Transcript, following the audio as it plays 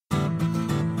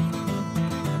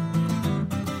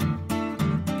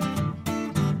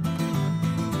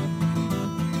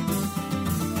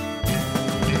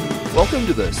Welcome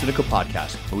to the Sinica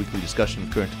Podcast, a weekly discussion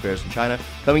of current affairs in China,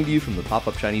 coming to you from the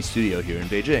pop-up Chinese studio here in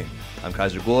Beijing. I'm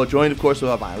Kaiser Guo, joined, of course,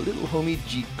 by my little homie,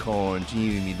 Jeet Korn,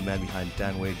 Jimmy, the man behind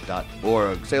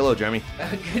danwei.org. Say hello, Jeremy.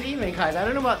 Good evening, Kaiser. I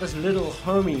don't know about this little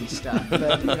homie stuff,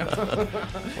 but,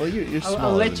 Well, you're smaller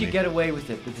I'll let than you me. get away with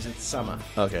it because it's summer.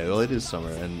 Okay, well, it is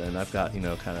summer, and I've got,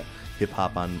 kind of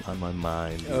hip-hop on my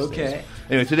mind. Okay. Days.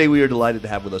 Anyway, today we are delighted to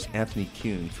have with us Anthony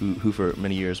Kuhn, who for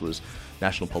many years was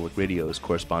National Public Radio's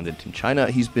correspondent in China.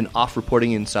 He's been off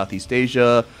reporting in Southeast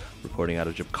Asia, reporting out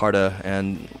of Jakarta,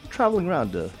 and traveling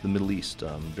around to the Middle East,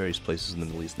 various places in the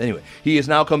Middle East. Anyway, he has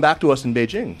now come back to us in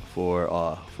Beijing for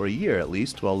a year at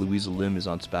least, while Louisa Lim is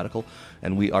on sabbatical,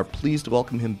 and we are pleased to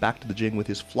welcome him back to the Jing with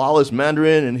his flawless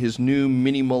Mandarin and his new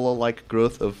mini mullah-like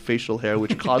growth of facial hair,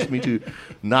 which caused me to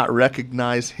not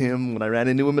recognize him when I ran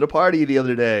into him at a party the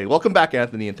other day. Welcome back,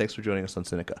 Anthony, and thanks for joining us on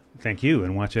Sinica. Thank you,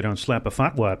 and watch I don't slap a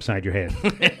fatwa upside your head.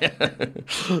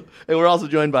 And we're also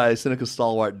joined by Sinica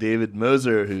stalwart David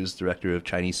Moser, who's Director of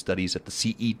Chinese Studies at the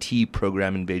CET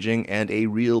program in Beijing, and a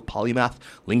real polymath,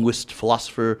 linguist,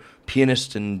 philosopher,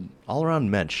 pianist, and all-around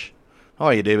mensch. How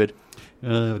are you, David?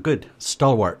 Good.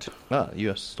 Stalwart.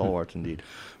 U.S. stalwart indeed.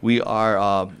 We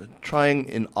are trying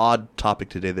an odd topic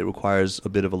today that requires a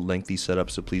bit of a lengthy setup,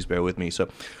 so please bear with me. So,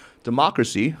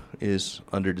 democracy is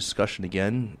under discussion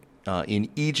again. In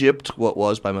Egypt, what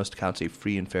was, by most accounts, a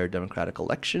free and fair democratic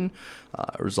election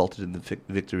resulted in the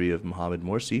victory of Mohamed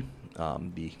Morsi,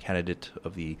 the candidate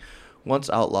of the once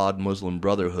outlawed Muslim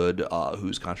Brotherhood,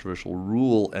 whose controversial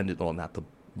rule ended, well, not the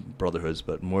Brotherhood's,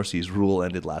 but Morsi's rule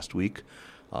ended last week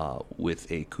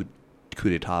with a coup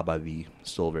d'etat by the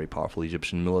still very powerful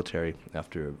Egyptian military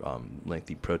after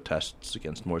lengthy protests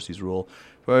against Morsi's rule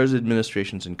for his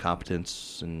administration's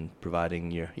incompetence in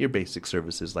providing your basic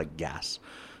services like gas.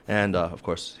 And, of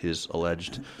course, his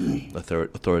alleged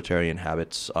authoritarian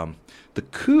habits. The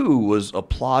coup was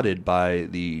applauded by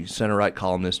the center-right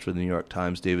columnist for the New York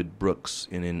Times, David Brooks,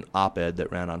 in an op-ed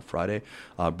that ran on Friday.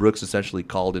 Brooks essentially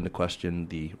called into question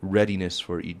the readiness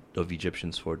of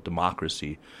Egyptians for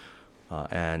democracy.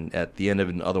 And at the end of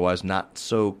an otherwise not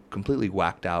so completely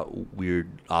whacked-out, weird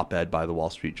op-ed by the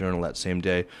Wall Street Journal that same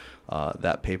day,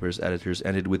 that paper's editors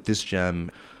ended with this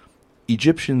gem: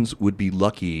 Egyptians would be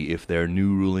lucky if their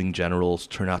new ruling generals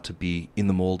turn out to be in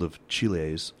the mold of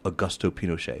Chile's Augusto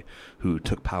Pinochet, who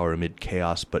took power amid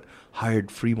chaos but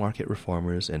hired free market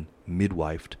reformers and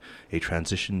midwifed a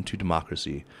transition to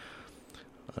democracy.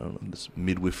 I don't know, this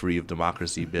midwifery of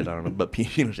democracy bit, I don't know, but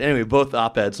Pinochet. Anyway, both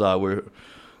op-eds were,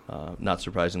 not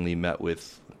surprisingly, met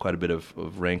with quite a bit of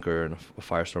rancor and a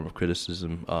firestorm of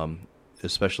criticism,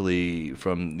 especially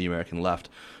from the American left.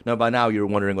 Now, by now, you're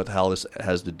wondering what the hell this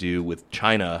has to do with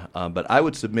China, but I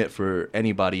would submit for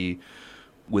anybody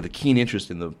with a keen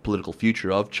interest in the political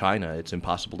future of China, it's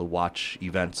impossible to watch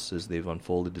events as they've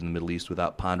unfolded in the Middle East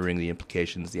without pondering the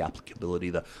implications, the applicability,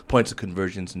 the points of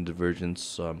convergence and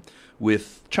divergence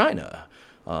with China.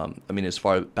 I mean, as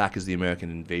far back as the American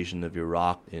invasion of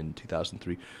Iraq in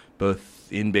 2003,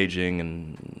 both in Beijing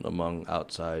and among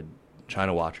outside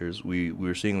China watchers, we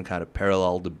were seeing a kind of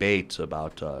parallel debate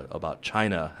about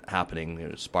China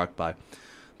happening, sparked by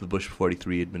the Bush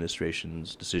 43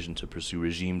 administration's decision to pursue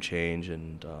regime change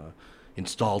and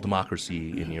install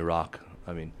democracy in Iraq.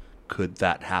 I mean, could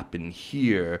that happen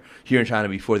here in China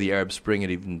before the Arab Spring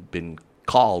had even been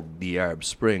called the Arab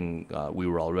Spring? We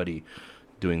were already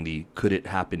doing the could it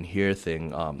happen here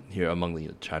thing here among the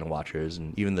China watchers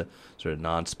and even the sort of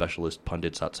non-specialist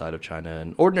pundits outside of China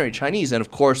and ordinary Chinese, and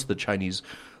of course the Chinese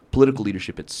political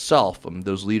leadership itself.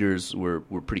 Those leaders were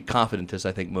pretty confident, as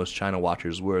I think most China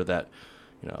watchers were, that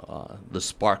the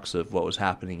sparks of what was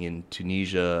happening in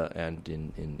Tunisia and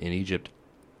in Egypt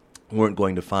weren't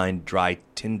going to find dry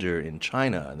tinder in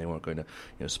China, and they weren't going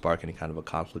to spark any kind of a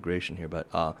conflagration here. But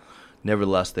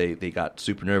nevertheless, they got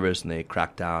super nervous and they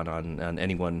cracked down on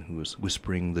anyone who was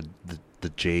whispering the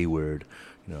J word,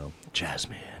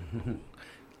 Jasmine.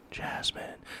 Jasmine.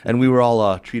 And we were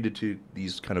all treated to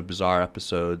these kind of bizarre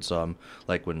episodes,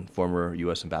 like when former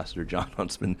U.S. Ambassador John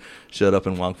Huntsman showed up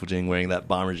in Wangfujing wearing that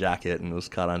bomber jacket and was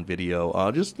caught on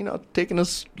video, just, taking a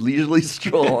leisurely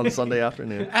stroll on Sunday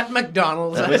afternoon. At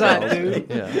McDonald's, as I do.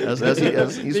 Yeah, as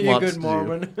he's Being a wants good to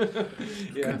Mormon. do.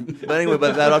 Yeah. But anyway,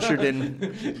 that ushered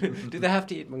in... Do they have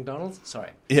to eat McDonald's?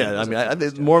 Sorry. Yeah, I mean, I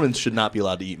think Mormons should not be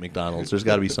allowed to eat McDonald's. There's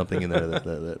got to be something in there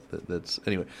that's...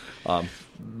 Anyway,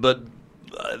 but...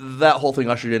 that whole thing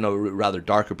ushered in a rather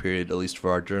darker period, at least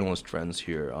for our journalist friends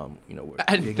here.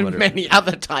 And many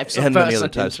other types of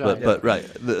persons. But right,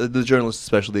 the journalists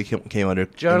especially came under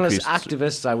journalists,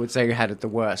 activists, I would say, had it the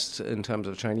worst in terms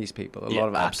of Chinese people. A lot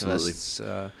of absolutely.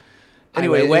 activists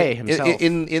Anyway, Weiwei himself.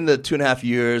 in the 2.5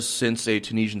 years since a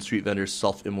Tunisian street vendor's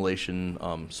self-immolation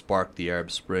sparked the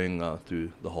Arab Spring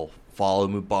through the whole fall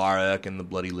of Mubarak and the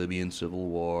bloody Libyan civil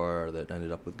war that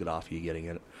ended up with Gaddafi getting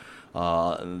it,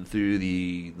 through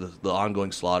the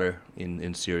ongoing slaughter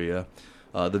in Syria,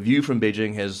 the view from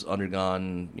Beijing hasn't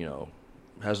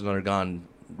undergone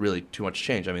really too much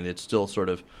change. I mean, it's still sort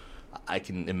of, I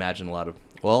can imagine a lot of,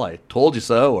 well, I told you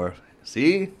so, or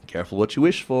see, careful what you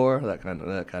wish for, that kind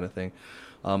of thing.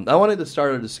 I wanted to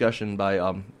start a discussion by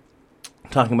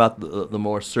talking about the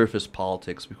more surface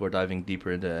politics before diving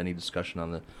deeper into any discussion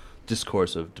on the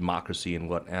discourse of democracy and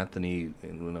what Anthony,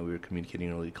 when we were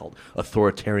communicating earlier, called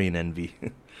authoritarian envy.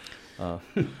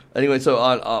 Anyway, so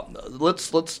let's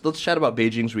chat about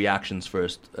Beijing's reactions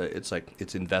first. It's like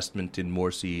its investment in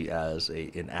Morsi as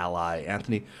an ally.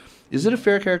 Anthony, is it a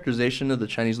fair characterization of the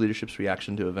Chinese leadership's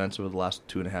reaction to events over the last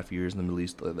 2.5 years in the Middle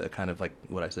East? Kind of like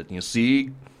what I said.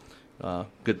 See,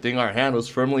 good thing our hand was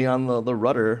firmly on the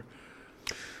rudder.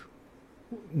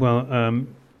 Well,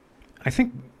 I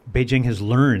think Beijing has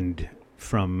learned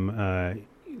from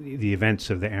the events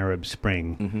of the Arab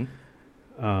Spring.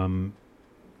 Mm-hmm.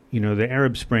 The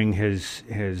Arab Spring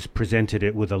has presented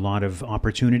it with a lot of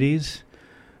opportunities.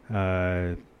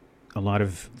 A lot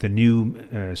of the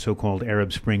new so-called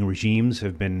Arab Spring regimes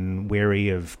have been wary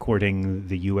of courting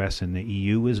the U.S. and the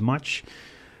EU as much.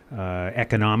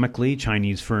 Economically,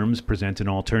 Chinese firms present an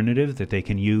alternative that they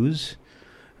can use.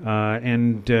 As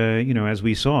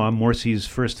we saw, Morsi's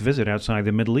first visit outside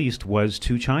the Middle East was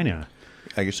to China.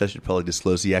 I guess I should probably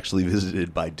disclose he actually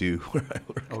visited Baidu, where I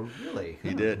work. Oh, really?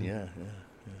 He did, yeah.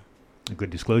 A good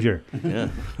disclosure. Yeah.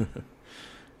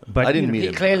 But I didn't meet He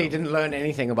him. clearly didn't learn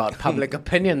anything about public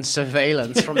opinion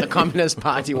surveillance from the Communist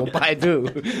Party or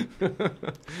Baidu.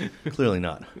 Clearly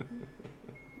not.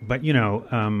 But,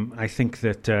 I think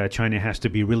that China has to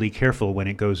be really careful when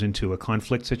it goes into a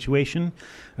conflict situation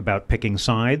about picking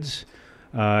sides.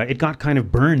 It got kind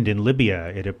of burned in Libya.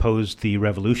 It opposed the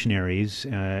revolutionaries,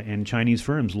 and Chinese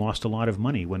firms lost a lot of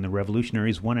money when the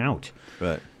revolutionaries won out.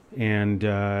 Right. And,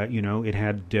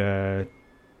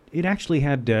 it actually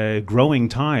had growing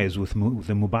ties with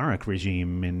the Mubarak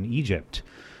regime in Egypt.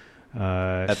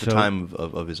 At the time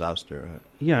of his ouster. Right?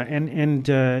 Yeah, and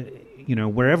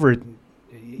wherever,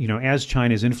 as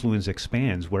China's influence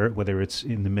expands, whether it's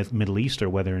in the Middle East or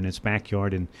whether in its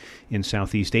backyard in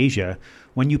Southeast Asia,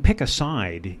 when you pick a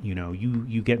side,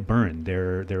 you get burned.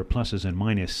 There are pluses and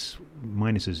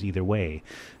minuses either way.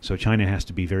 So China has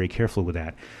to be very careful with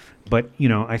that. But,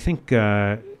 I think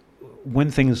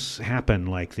when things happen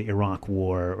like the Iraq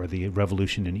War or the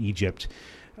revolution in Egypt,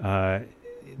 the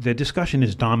discussion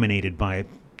is dominated by,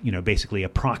 basically a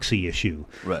proxy issue.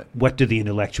 Right. What do the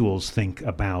intellectuals think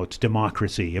about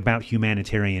democracy, about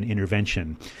humanitarian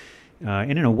intervention?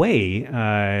 And in a way,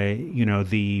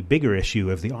 the bigger issue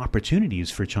of the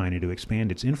opportunities for China to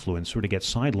expand its influence sort of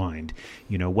gets sidelined.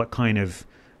 What kind of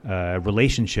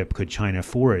relationship could China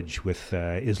forge with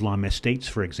Islamist states,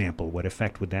 for example? What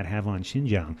effect would that have on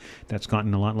Xinjiang? That's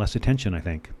gotten a lot less attention, I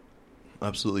think.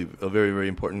 Absolutely. A very, very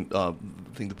important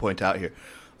thing to point out here.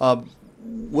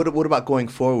 What about going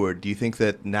forward? Do you think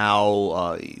that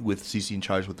now, with Sisi in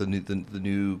charge, with the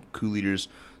new coup leaders,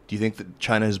 do you think that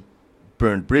China has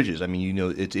burned bridges? I mean,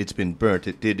 it's been burnt.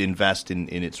 It did invest in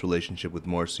its relationship with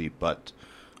Morsi, but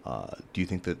do you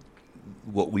think that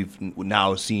what we've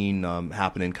now seen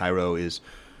happen in Cairo is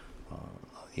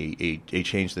a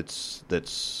change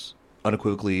that's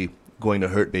unequivocally going to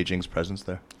hurt Beijing's presence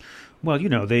there? Well,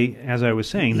 they, as I was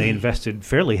saying, they invested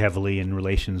fairly heavily in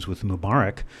relations with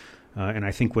Mubarak, and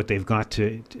I think what they've got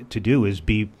to do is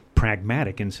be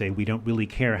pragmatic and say, we don't really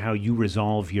care how you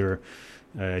resolve your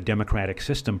democratic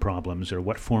system problems or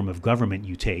what form of government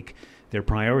you take. Their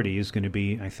priority is going to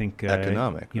be, I think,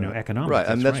 economic. Right? Economic. Right,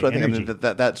 and that's what I think. Energy. I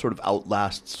mean, that sort of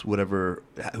outlasts whoever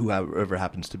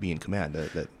happens to be in command.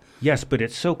 Yes, but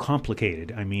it's so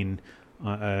complicated. I mean,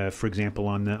 for example,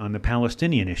 on the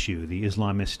Palestinian issue, the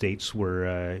Islamist states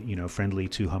were friendly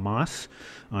to Hamas.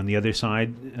 On the other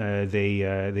side,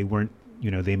 they weren't.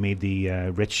 They made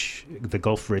the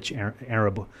Gulf-rich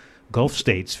Arab Gulf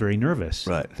states very nervous.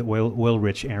 Right. The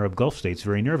oil-rich Arab Gulf states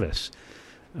very nervous.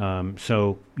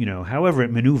 So however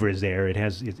it maneuvers there,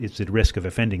 it's at risk of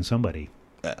offending somebody.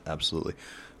 Absolutely.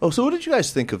 Oh, so what did you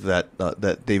guys think of that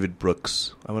David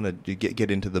Brooks? I want to get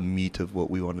into the meat of what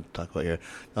we wanted to talk about here.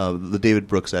 The David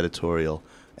Brooks editorial.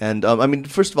 And I mean,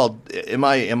 first of all, am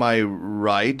I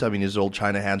right? I mean, his old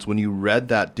China hands. When you read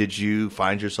that, did you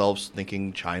find yourselves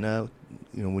thinking China?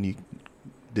 When you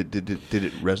Did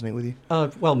it resonate with you?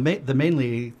 Well, the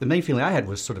main feeling I had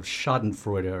was sort of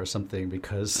Schadenfreude or something,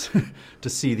 because to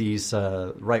see these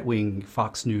right-wing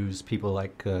Fox News people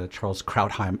like Charles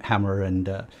Krauthammer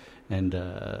and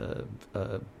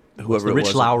Whoever it Rich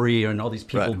was. Lowry and all these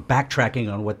people Right.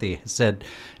 backtracking on what they said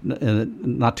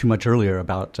not too much earlier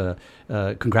about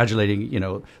congratulating,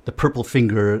 the purple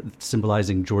finger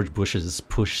symbolizing George Bush's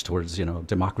push towards,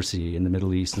 democracy in the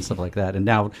Middle East and stuff like that, and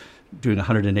now doing a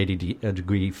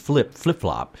 180-degree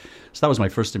flip-flop. So that was my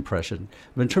first impression.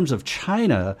 But in terms of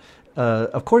China,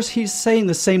 of course, he's saying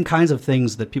the same kinds of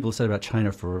things that people have said about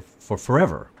China for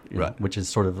forever, Right. which is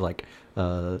sort of like,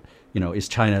 is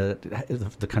China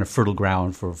the kind of fertile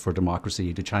ground for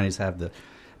democracy? Do Chinese have the?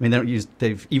 I mean,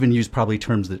 they've even used probably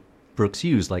terms that Brooks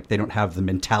used, like they don't have the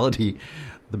mentality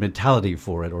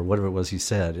for it, or whatever it was he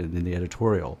said in the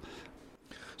editorial.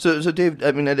 So Dave,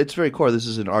 I mean, at its very core, this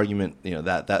is an argument.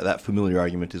 That familiar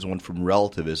argument is one from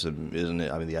relativism, isn't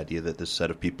it? I mean, the idea that this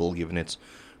set of people, given its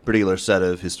particular set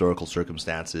of historical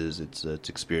circumstances, its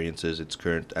experiences, its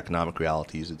current economic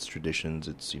realities, its traditions,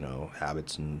 its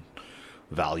habits and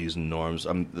values and norms,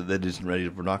 that isn't ready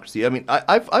for democracy. I mean,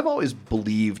 I've always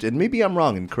believed, and maybe I'm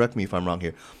wrong, and correct me if I'm wrong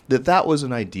here, that was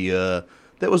an idea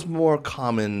that was more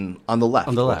common on the left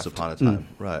once upon a time,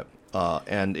 right?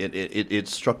 And it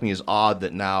struck me as odd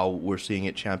that now we're seeing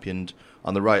it championed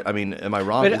on the right. I mean, am I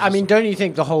wrong? But I mean, don't you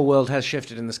think the whole world has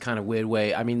shifted in this kind of weird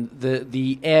way? I mean,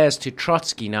 the heirs to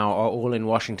Trotsky now are all in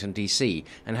Washington, D.C.,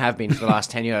 and have been for the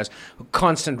last 10 years.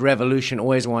 Constant revolution,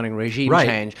 always wanting regime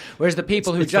change. Whereas the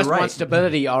people who just want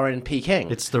stability are in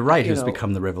Peking. It's the right who's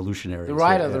become the revolutionary. The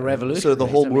right are the revolutionaries. So the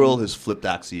whole world has flipped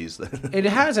axes. It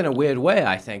has in a weird way,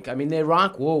 I think. I mean, the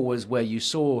Iraq War was where you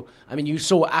saw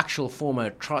actual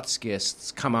former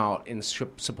Trotskyists come out in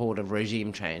support of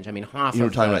regime change. I mean, half You were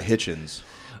of talking about Hitchens.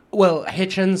 Well,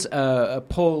 Hitchens,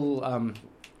 Paul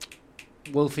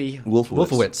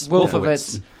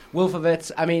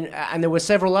Wolfowitz. I mean, and there were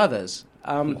several others.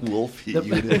 Wolfie.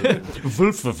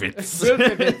 Wolfowitz.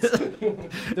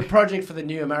 The Project for the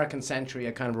New American Century,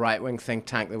 a kind of right-wing think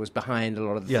tank that was behind a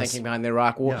lot of the thinking behind the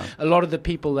Iraq War. Yeah. A lot of the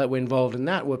people that were involved in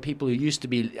that were people who used to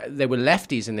be, they were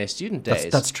lefties in their student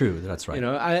days. That's true. That's right.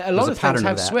 A lot of things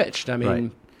have switched. I mean...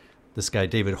 Right. This guy,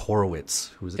 David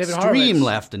Horowitz, who was extreme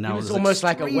left and now is almost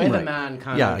like a weatherman right.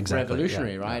 kind of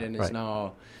revolutionary, right? And is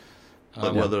now...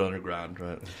 Weather Underground,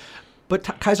 right? But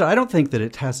Kaiser, I don't think that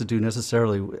it has to do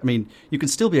necessarily... I mean, you can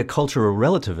still be a cultural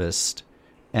relativist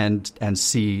and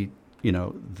see, have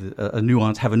a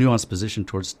nuanced position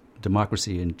towards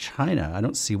democracy in China. I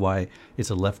don't see why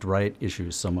it's a left-right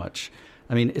issue so much.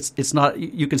 I mean, it's not...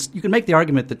 You can make the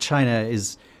argument that China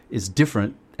is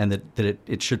different, and that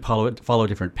it should follow a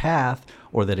different path,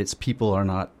 or that its people are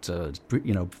not,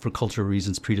 for cultural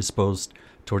reasons, predisposed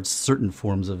towards certain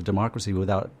forms of democracy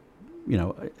without,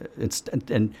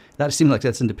 and that seems like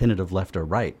that's independent of left or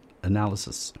right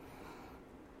analysis.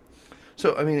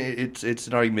 So, I mean, it's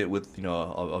an argument with,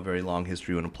 a very long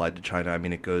history when applied to China. I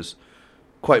mean, it goes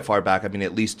quite far back. I mean,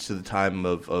 at least to the time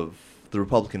of the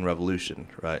Republican Revolution,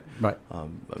 right? Right. I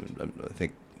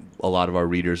think a lot of our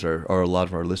readers or a lot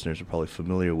of our listeners are probably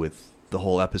familiar with the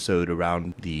whole episode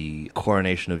around the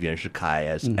coronation of Yuan Shikai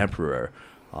as emperor.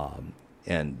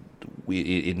 And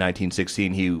in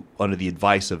 1916, he, under the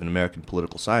advice of an American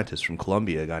political scientist from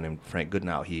Columbia, a guy named Frank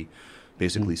Goodenow, he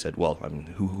basically said, well, I mean,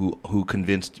 who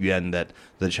convinced Yuan that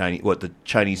what the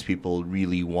Chinese people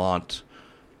really want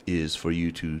is for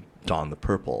you to don the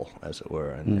purple, as it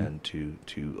were, and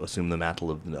to assume the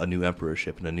mantle of a new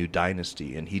emperorship and a new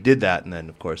dynasty. And he did that, and then,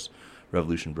 of course,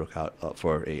 revolution broke out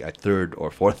for a third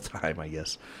or fourth time, I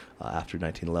guess, after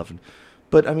 1911.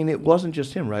 But, I mean, it wasn't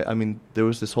just him, right? I mean, there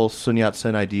was this whole Sun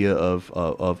Yat-sen idea of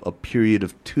a period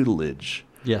of tutelage.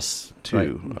 Yes,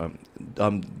 too.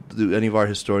 Right. Do any of our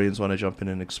historians want to jump in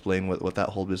and explain what that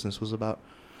whole business was about?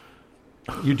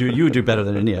 You do better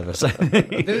than any of us.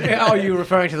 Are you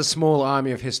referring to the small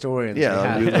army of historians?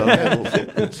 Yeah,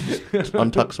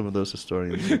 untuck some of those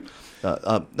historians. Right.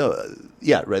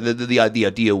 The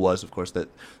idea was, of course, that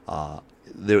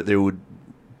there would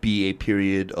be a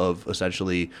period of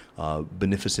essentially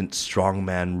beneficent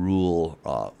strongman rule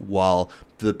while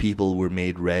the people were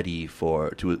made ready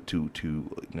to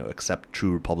accept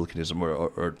true republicanism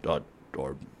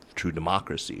or true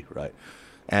democracy, right?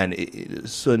 And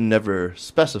Sun never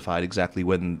specified exactly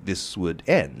when this would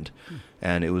end,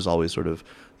 and it was always sort of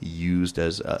used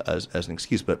as an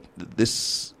excuse. But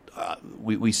this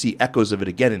we see echoes of it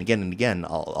again and again and again.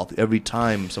 Every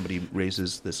time somebody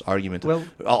raises this argument,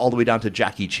 all the way down to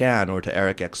Jackie Chan or to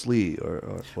Eric X. Lee.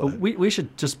 We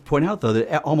should just point out, though,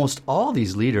 that almost all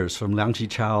these leaders, from Liang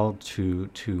Qichao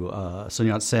to Sun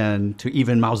Yat-sen to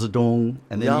even Mao Zedong,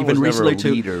 and then Liang even was recently never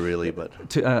a leader, really, but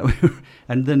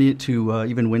and then to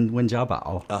even Wen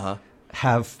Jiabao,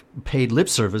 have paid lip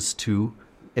service to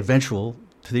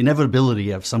the inevitability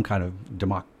of some kind of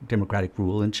democratic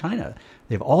rule in China.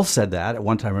 They've all said that at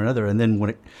one time or another, and then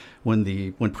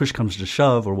when push comes to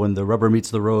shove, or when the rubber meets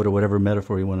the road, or whatever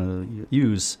metaphor you want to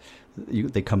use,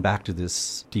 they come back to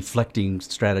this deflecting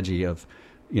strategy of,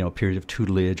 a period of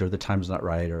tutelage, or the time's not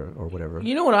right, or whatever.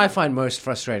 You know what I find most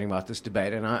frustrating about this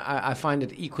debate, and I find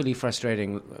it equally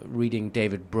frustrating reading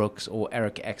David Brooks or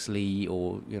Eric X. Lee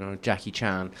or Jackie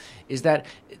Chan, is that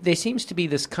there seems to be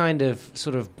this kind of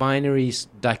sort of binary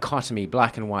dichotomy,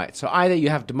 black and white. So either you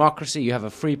have democracy, you have a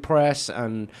free press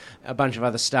and a bunch of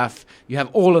other stuff, you have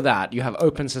all of that, you have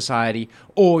open society,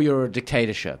 or you're a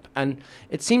dictatorship. And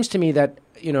it seems to me that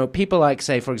people like,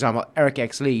 say, for example, Eric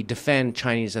X. Lee defend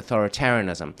Chinese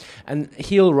authoritarianism. And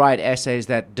he'll write essays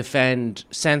that defend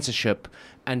censorship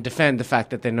and defend the fact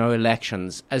that there are no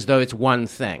elections as though it's one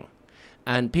thing.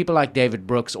 And people like David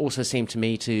Brooks also seem to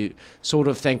me to sort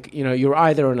of think, you're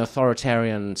either an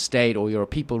authoritarian state or you're a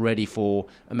people ready for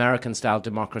American-style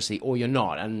democracy, or you're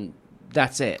not. And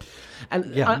that's it.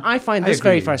 And I find this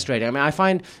very frustrating. I mean, I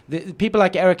find people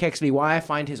like Eric X. Lee, why I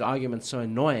find his arguments so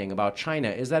annoying about China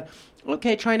is that,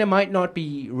 okay, China might not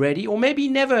be ready, or maybe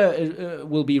never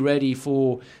will be ready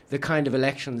for the kind of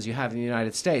elections you have in the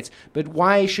United States. But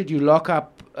why should you lock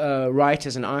up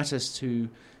writers and artists who,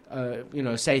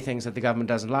 say things that the government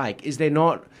doesn't like? Is there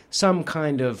not some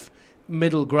kind of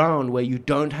middle ground where you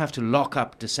don't have to lock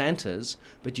up dissenters,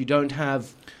 but you don't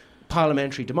have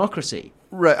parliamentary democracy?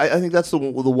 Right. I think that's the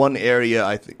one area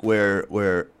I think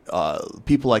where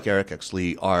people like Eric X.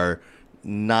 Lee are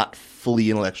not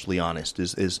fully intellectually honest.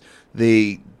 Is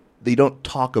they don't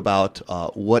talk about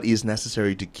what is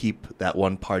necessary to keep that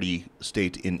one party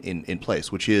state in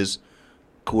place, which is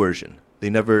coercion. They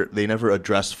never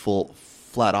address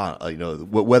flat on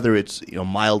whether it's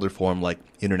milder form like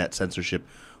internet censorship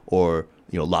or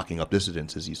locking up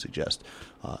dissidents, as you suggest.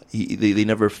 They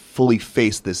never fully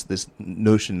face this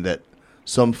notion that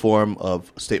some form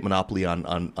of state monopoly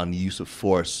on the use of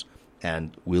force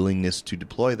and willingness to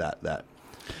deploy that.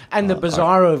 And the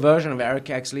bizarro version of Eric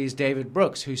X. Lee is David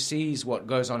Brooks, who sees what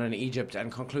goes on in Egypt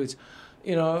and concludes,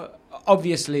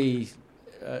 obviously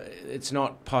it's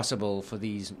not possible for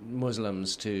these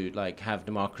Muslims to have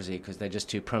democracy because they're just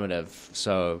too primitive.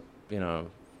 So,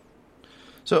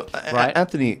 So, right?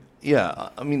 Anthony, yeah,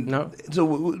 I mean, no. So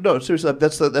no, seriously,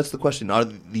 that's the question. Are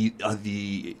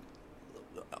the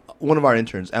one of our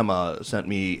interns, Emma, sent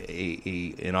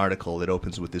me an article that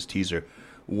opens with this teaser.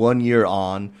 1 year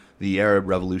on the Arab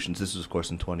revolutions. This was, of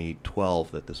course, in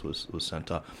 2012 that this was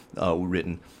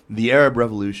written. The Arab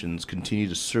revolutions continue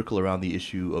to circle around the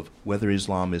issue of whether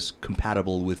Islam is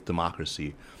compatible with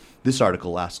democracy. This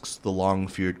article asks the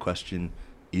long-feared question: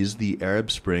 is the Arab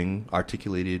Spring,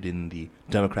 articulated in the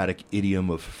democratic idiom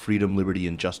of freedom, liberty,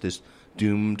 and justice,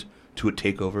 doomed to a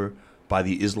takeover by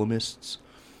the Islamists?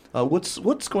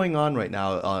 What's going on right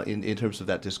now in terms of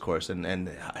that discourse, and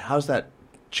how's that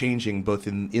changing both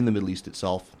in the Middle East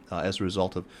itself as a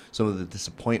result of some of the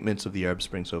disappointments of the Arab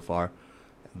Spring so far,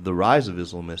 the rise of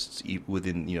Islamists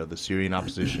within the Syrian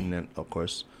opposition, and of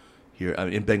course here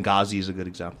in Benghazi is a good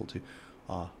example too.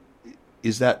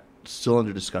 Is that still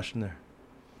under discussion there?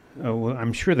 Oh, well,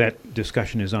 I'm sure that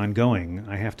discussion is ongoing.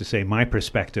 I have to say my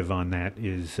perspective on that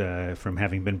is from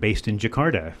having been based in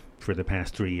Jakarta for the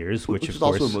past 3 years, which of is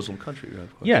course, also a Muslim country, right?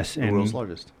 Of course. Yes, the and world's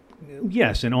largest.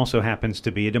 Yes, and also happens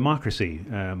to be a democracy,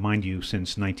 mind you,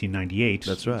 since 1998.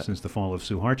 That's right. Since the fall of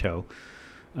Suharto.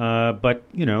 But,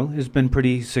 has been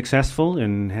pretty successful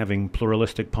in having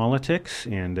pluralistic politics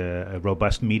and a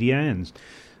robust media and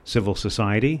civil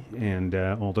society. And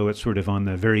although it's sort of on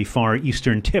the very far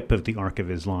eastern tip of the Arc of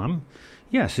Islam,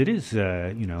 yes, it is,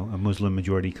 a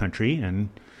Muslim-majority country. And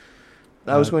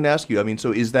I was going to ask you, I mean,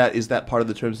 so is that part of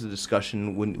the terms of the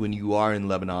discussion when you are in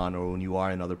Lebanon or when you are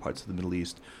in other parts of the Middle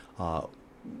East?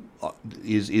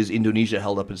 Is Indonesia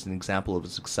held up as an example of a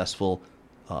successful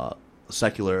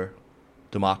secular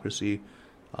democracy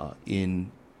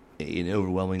in an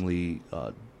overwhelmingly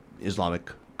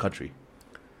Islamic country?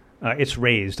 It's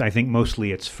raised. I think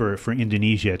mostly it's for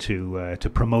Indonesia to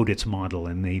promote its model,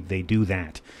 and they do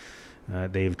that.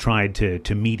 They've tried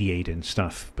to mediate and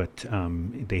stuff, but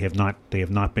they have not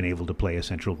been able to play a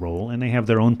central role, and they have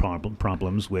their own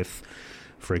problems with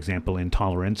for example,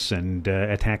 intolerance and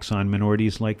attacks on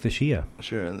minorities like the Shia.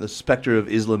 Sure, and the specter of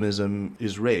Islamism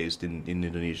is raised in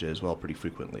Indonesia as well pretty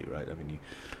frequently, right? I mean,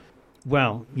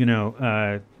 Well,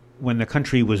 when the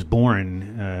country was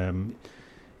born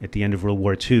at the end of World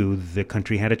War II, the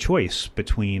country had a choice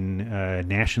between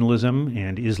nationalism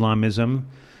and Islamism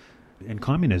and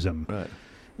communism. right.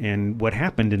 And what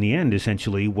happened in the end,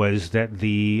 essentially, was that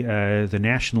the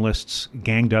nationalists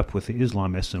ganged up with the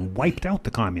Islamists and wiped out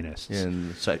the communists.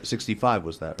 In 65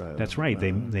 was that, right? That's right.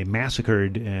 They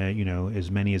massacred, as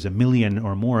many as 1 million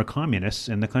or more communists,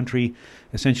 and the country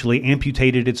essentially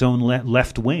amputated its own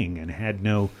left wing and had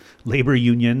no labor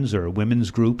unions or women's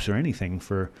groups or anything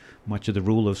for much of the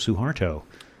rule of Suharto.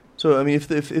 So, I mean, if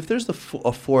there's a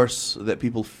force that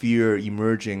people fear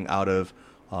emerging out of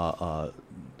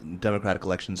democratic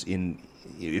elections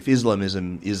if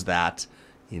Islamism is that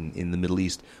in the Middle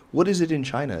East, what is it in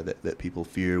China that people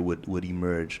fear would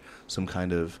emerge? Some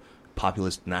kind of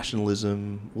populist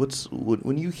nationalism?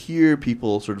 When you hear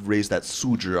people sort of raise that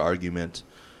Suzhi argument,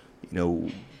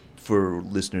 for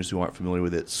listeners who aren't familiar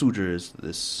with it, Suzhi is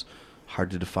this hard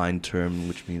to define term,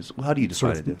 which means, how do you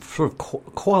define it? Sort of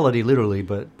quality, literally,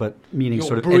 but meaning Your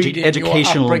sort of breeding,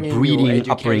 educational, your upbringing, breeding,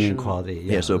 your upbringing education. quality.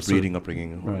 Yeah, so breeding, of,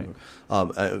 upbringing. right.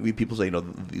 People say,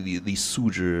 the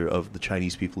Suzhi of the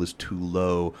Chinese people is too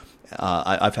low.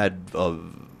 I've had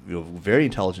very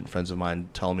intelligent friends of mine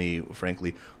tell me,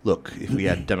 frankly, look, if we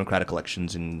had democratic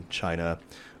elections in China,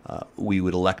 we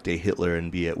would elect a Hitler and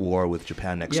be at war with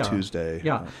Japan next Tuesday.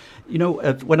 Yeah.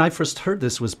 When I first heard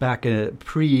this was back in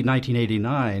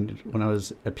pre-1989, when I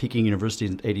was at Peking University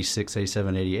in 86,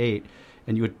 87, 88,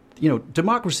 and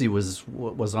democracy was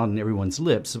on everyone's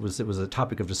lips. It was a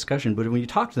topic of discussion, but when you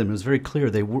talk to them, it was very clear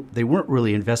they weren't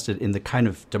really invested in the kind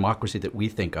of democracy that we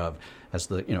think of as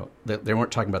they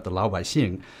weren't talking about the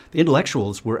Laobaixing. The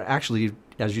intellectuals were actually,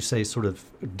 as you say, sort of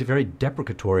very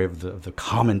deprecatory of the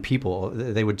common people.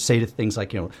 They would say to things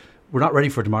like, we're not ready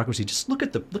for democracy. Just look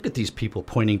at these people,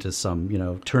 pointing to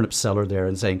some turnip seller there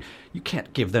and saying, you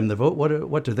can't give them the vote.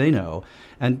 What do they know?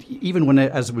 And even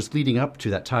as it was leading up to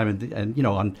that time, and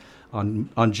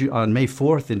on May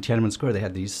 4th in Tiananmen Square, they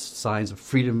had these signs of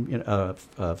freedom,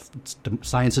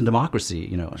 science and democracy,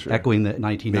 Sure. echoing the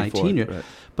 1919. May 4th, right.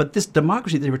 But this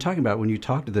democracy they were talking about when you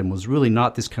talked to them was really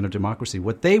not this kind of democracy.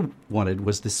 What they wanted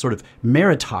was this sort of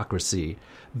meritocracy.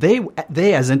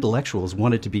 They as intellectuals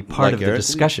wanted to be part of the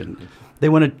discussion. They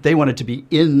wanted to be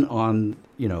in on,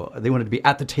 they wanted to be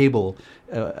at the table,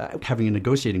 having a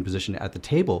negotiating position at the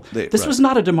table. This was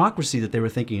not a democracy that they were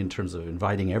thinking in terms of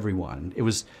inviting everyone. It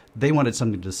was, they wanted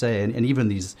something to say, and even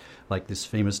these, like this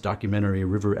famous documentary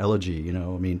River Elegy,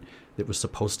 it was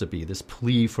supposed to be this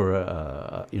plea for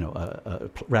a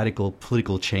radical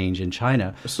political change in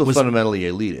China. It's still fundamentally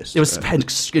elitist. It was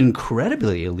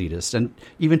incredibly elitist, and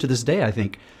even to this day, I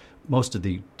think most of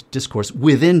the discourse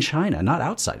within China, not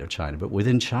outside of China, but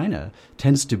within China,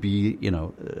 tends to be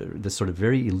this sort of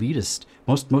very elitist.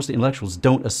 Most intellectuals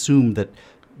don't assume that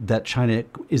China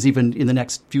is even in the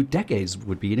next few decades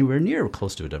would be anywhere near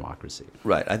close to a democracy.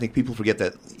 Right. I think people forget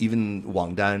that even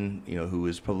Wang Dan, who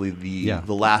is probably the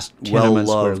last Tiananmen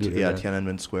well-loved leader,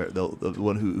 Tiananmen Square, the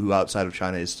one who outside of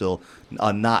China is still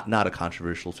not a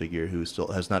controversial figure, who still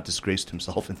has not disgraced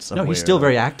himself in some way. No, he's still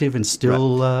very active and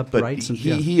still but writes.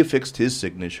 He affixed his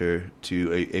signature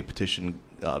to a petition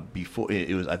before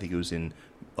it was. I think it was in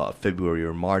February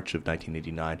or March of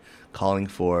 1989, calling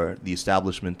for the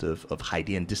establishment of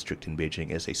Haidian district in Beijing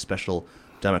as a special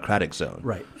democratic zone.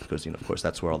 Right. Because, of course,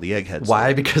 that's where all the eggheads Why?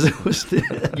 live. Because it was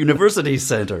the university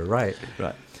center, right.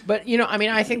 Right. But,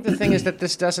 I think the thing is that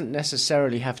this doesn't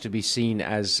necessarily have to be seen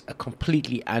as a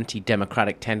completely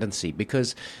anti-democratic tendency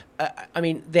because,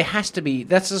 there has to be...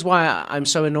 This is why I'm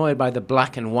so annoyed by the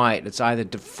black and white. It's either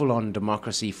full-on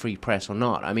democracy, free press or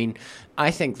not.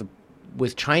 I think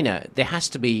with China, there has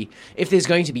to be... If there's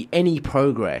going to be any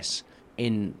progress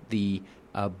in the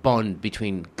bond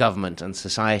between government and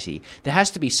society, there has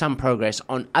to be some progress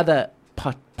on other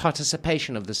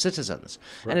participation of the citizens.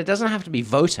 Right. And it doesn't have to be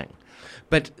voting.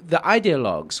 But the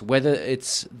ideologues, whether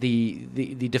it's the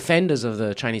defenders of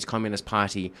the Chinese Communist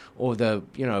Party or the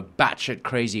batshit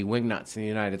crazy wingnuts in the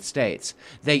United States,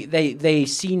 they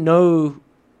see no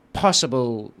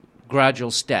possible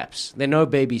gradual steps. There are no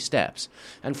baby steps.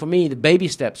 And for me, the baby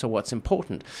steps are what's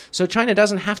important. So China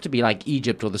doesn't have to be like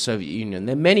Egypt or the Soviet Union.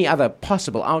 There are many other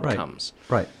possible outcomes.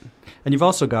 Right. And you've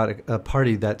also got a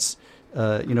party that's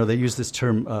they use this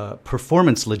term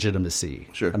performance legitimacy.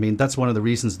 Sure. That's one of the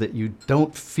reasons that you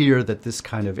don't fear that this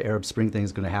kind of Arab Spring thing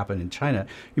is going to happen in China.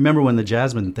 You remember when the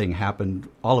Jasmine thing happened,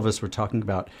 all of us were talking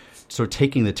about sort of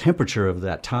taking the temperature of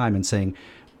that time and saying,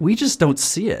 we just don't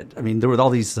see it. I mean, there were all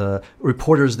these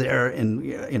reporters there,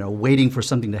 and waiting for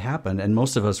something to happen, and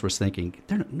most of us were thinking,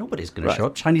 nobody's going to show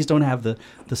up. Chinese don't have the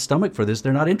stomach for this.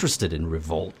 They're not interested in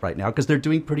revolt right now because they're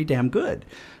doing pretty damn good.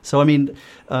 So, I mean,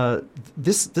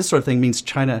 this sort of thing means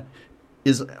China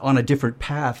is on a different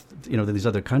path, than these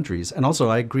other countries. And also,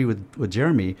 I agree with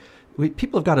Jeremy.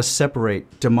 People have got to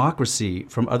separate democracy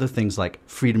from other things like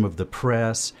freedom of the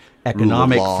press,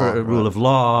 economic rule of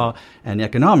law, and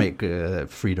economic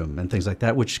freedom and things like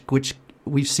that, which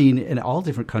we've seen in all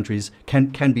different countries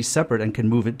can be separate and can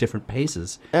move at different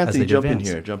paces. Anthony, as they advance.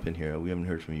 Jump in here. We haven't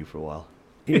heard from you for a while.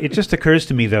 It just occurs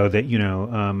to me, though, that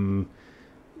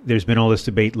there's been all this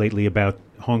debate lately about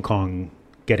Hong Kong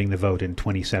getting the vote in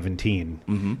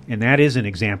 2017, and that is an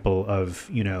example of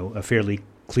a fairly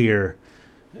clear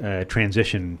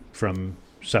transition from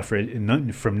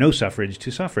no suffrage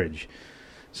to suffrage.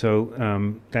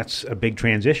 So that's a big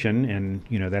transition, and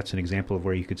that's an example of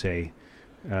where you could say,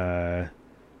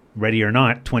 ready or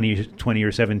not,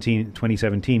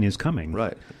 2017 is coming.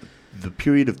 Right. The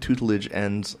period of tutelage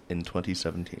ends in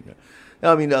 2017.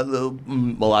 I mean, a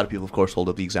lot of people, of course, hold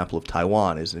up the example of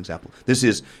Taiwan as an example. This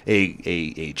is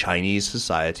a Chinese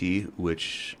society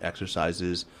which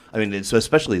exercises. I mean, it's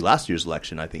especially last year's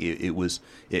election. I think it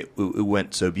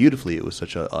went so beautifully. It was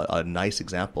such a nice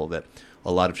example that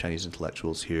a lot of Chinese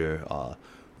intellectuals here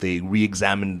they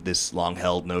re-examined this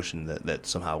long-held notion that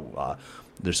somehow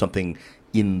there's something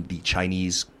in the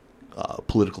Chinese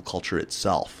political culture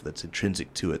itself that's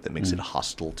intrinsic to it that makes it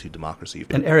hostile to democracy.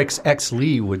 And Eric X.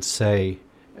 Lee would say,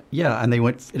 and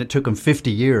it took them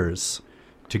 50 years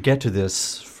to get to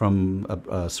this from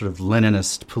a sort of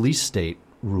Leninist police state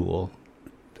rule.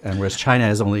 And whereas China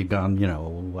has only gone, 30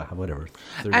 And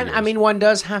years. I mean, one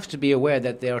does have to be aware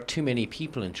that there are too many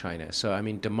people in China. So, I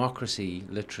mean, democracy,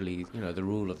 literally, the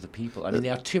rule of the people. I mean,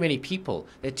 there are too many people.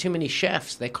 There are too many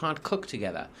chefs. They can't cook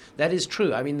together. That is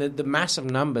true. I mean, the massive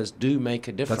numbers do make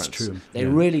a difference. That's true. They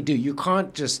really do. You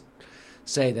can't just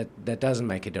say that doesn't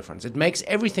make a difference. It makes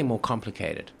everything more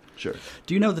complicated. Sure.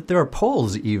 Do you know that there are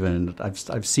polls even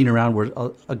I've seen around where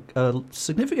a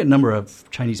significant number of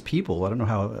Chinese people, I don't know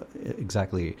how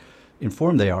exactly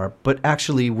informed they are, but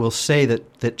actually will say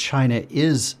that China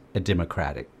is a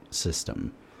democratic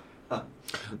system.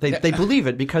 They believe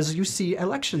it because you see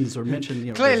elections or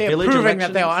mentioned clearly village proving that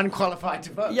elections. they are unqualified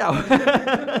to vote.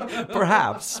 Yeah,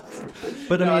 perhaps.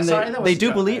 But they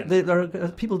do believe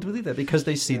people do believe that because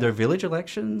they see their village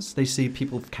elections, they see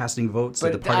people casting votes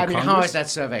at the party Congress. How is that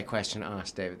survey question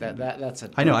asked, David? That's a.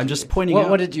 I know. I'm just pointing out.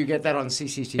 What did you get that on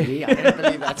CCTV? I didn't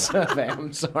believe that survey.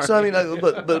 I'm sorry. So I mean,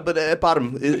 but at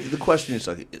bottom, the question is: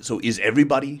 so is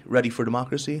everybody ready for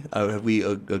democracy? Have we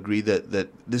agreed that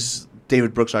this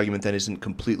David Brooks' argument then isn't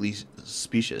completely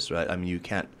specious, right? I mean, you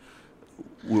can't.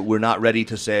 We're not ready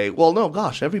to say, well, no,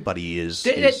 gosh, everybody is.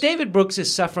 David Brooks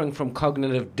is suffering from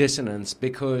cognitive dissonance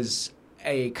because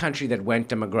a country that went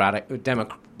demographic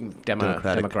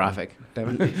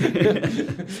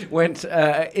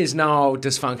is now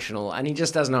dysfunctional, and he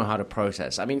just doesn't know how to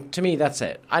process. I mean, to me, that's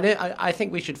it. I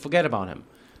think we should forget about him.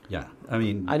 Yeah, I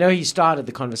mean, I know he started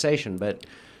the conversation, but.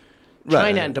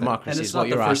 China and democracy is what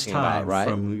you're asking about, right?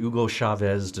 From Hugo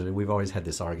Chavez we've always had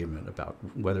this argument about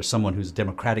whether someone who's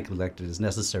democratically elected is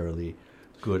necessarily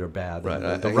good or bad.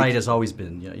 Right. The right has always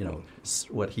been,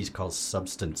 what he calls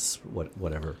substance,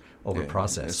 whatever, over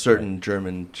process. A certain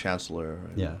German chancellor.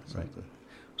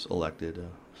 Was elected.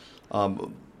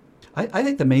 I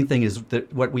think the main thing is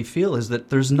that what we feel is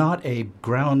that there's not a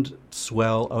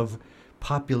groundswell of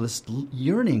populist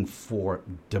yearning for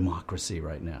democracy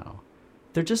right now.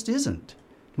 There just isn't.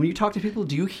 When you talk to people,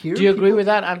 do you hear? Do you agree with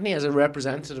that, Anthony, as a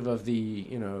representative of the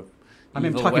I mean,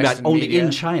 I'm talking about only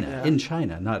in China,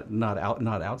 not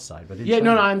outside, but in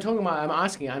China. I'm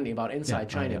asking Anthony about inside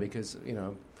China because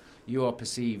you are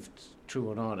perceived, true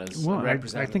or not, as a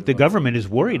representative. I think the government is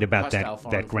worried about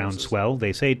that groundswell.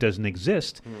 They say it doesn't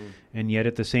exist, and yet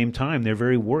at the same time, they're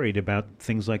very worried about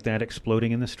things like that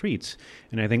exploding in the streets.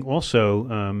 And I think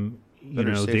also.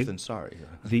 Better safe than sorry.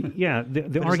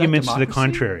 The arguments to the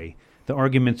contrary. The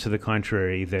arguments to the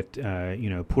contrary that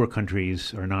poor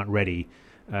countries are not ready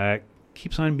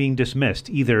keeps on being dismissed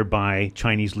either by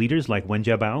Chinese leaders like Wen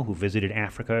Jiabao, who visited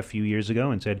Africa a few years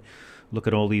ago and said, "Look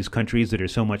at all these countries that are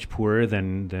so much poorer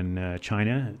than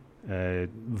China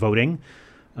voting,"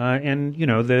 and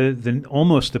the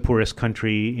almost the poorest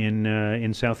country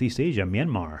in Southeast Asia,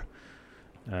 Myanmar.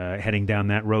 Heading down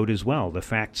that road as well. The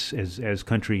facts, as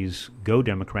countries go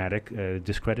democratic,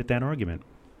 discredit that argument.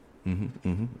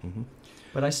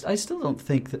 But I still don't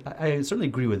think that. I certainly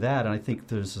agree with that, and I think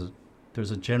there's a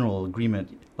general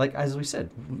agreement. Like as we said,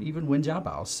 even Wen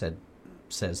Jiabao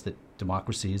says that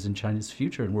democracy is in China's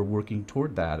future, and we're working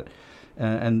toward that.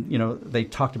 And they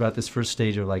talked about this first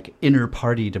stage of like inner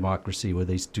party democracy, where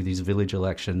they do these village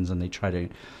elections and they try to.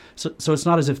 So it's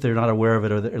not as if they're not aware of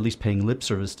it, or they're at least paying lip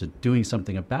service to doing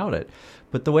something about it.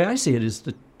 But the way I see it is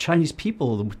the Chinese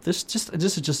people. This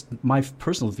is just my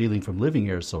personal feeling from living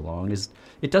here so long. Is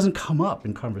it doesn't come up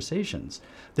in conversations.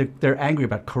 They're angry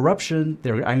about corruption.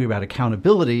 They're angry about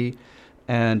accountability,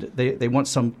 and they want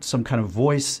some kind of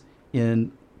voice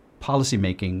in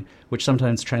policymaking, which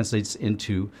sometimes translates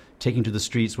into taking to the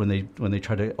streets when they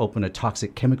try to open a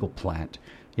toxic chemical plant,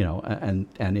 and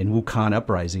in Wuhan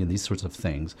uprising and these sorts of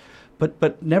things.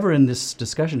 But never in this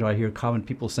discussion do I hear common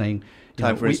people saying,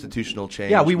 time for institutional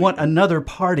change. Yeah, we want another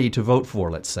party to vote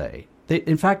for, let's say.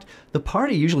 In fact, the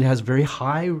party usually has very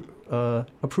high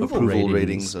approval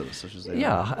ratings such as they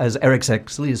are. As Eric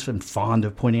Sexley has been fond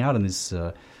of pointing out in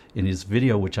his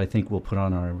video, which I think we'll put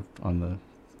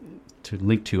to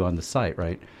link to on the site,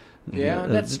 right? Yeah,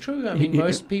 that's true. I mean,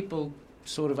 most people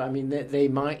sort of, they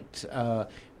might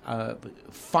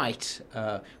fight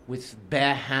with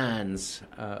bare hands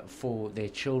for their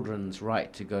children's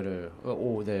right to go to,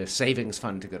 or their savings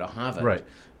fund to go to Harvard. Right.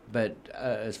 But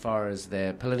as far as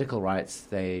their political rights,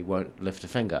 they won't lift a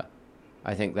finger.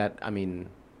 I think that,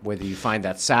 whether you find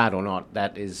that sad or not,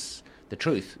 that is the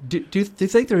truth. Do you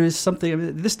think there is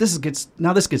something? This gets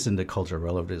into cultural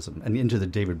relativism and into the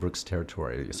David Brooks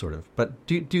territory, sort of. But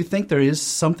do you think there is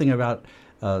something about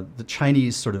the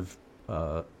Chinese sort of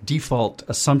default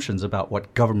assumptions about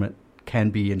what government can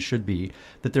be and should be,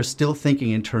 that they're still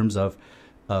thinking in terms of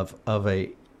a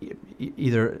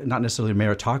either not necessarily a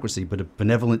meritocracy, but a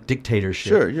benevolent dictatorship?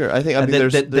 Sure. I think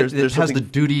there's has the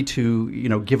duty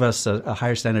to give us a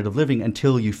higher standard of living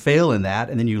until you fail in that,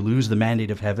 and then you lose the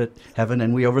mandate of heaven,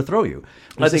 and we overthrow you.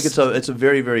 I think it's a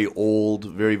very, very old,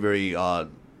 very, very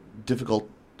difficult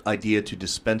idea to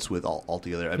dispense with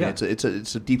altogether. I mean, it's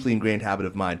a deeply ingrained habit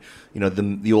of mine.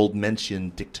 The old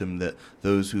mention dictum that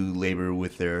those who labor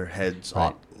with their heads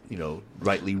ought,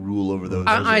 rightly rule over those.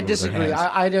 I disagree.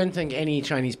 I don't think any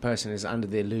Chinese person is under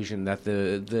the illusion that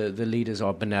the leaders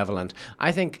are benevolent.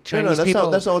 I think Chinese people.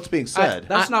 That's not what's being said.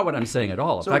 That's not what I'm saying at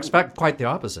all. In fact, quite the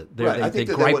opposite. They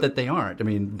gripe that they aren't. I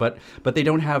mean, but they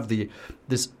don't have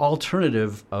this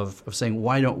alternative of saying,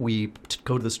 why don't we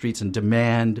go to the streets and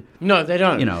demand? No, they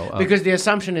don't. Because the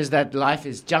assumption is that life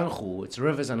is jianghu, it's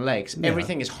rivers and lakes. Yeah.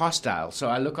 Everything is hostile. So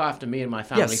I look after me and my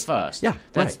family first. Yeah,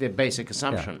 that's their basic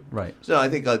assumption. Yeah, right. So I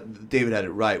think David had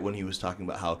it right when he was talking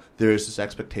about how there is this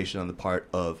expectation on the part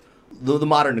of the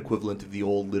modern equivalent of the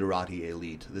old literati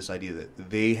elite, this idea that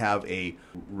they have a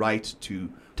right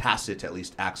to tacit, at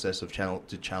least, access of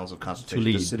channels of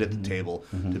consultation, to sit at the table,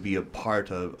 to be a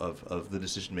part of the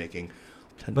decision making.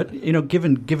 But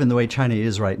given the way China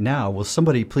is right now, will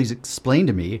somebody please explain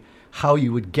to me how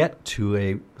you would get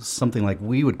to something like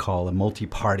we would call a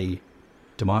multi-party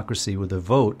democracy with a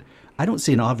vote? I don't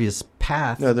see an obvious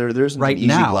path. No, there's right an easy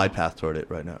now. glide path toward it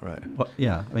right now. Right. Well,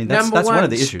 yeah, I mean that's Number one, one of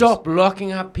the issues. Stop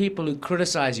locking up people who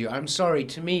criticize you. I'm sorry.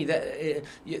 To me,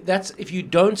 that's if you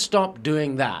don't stop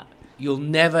doing that, you'll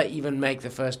never even make the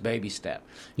first baby step.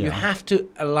 Yeah. You have to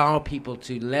allow people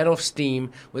to let off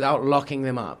steam without locking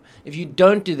them up. If you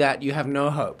don't do that, you have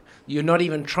no hope. You're not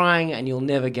even trying, and you'll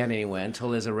never get anywhere until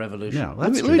there's a revolution. Yeah,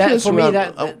 that's true.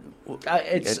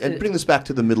 And bring this back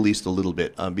to the Middle East a little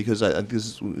bit, because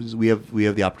we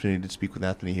have the opportunity to speak with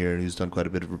Anthony here, who's done quite a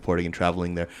bit of reporting and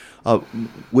traveling there.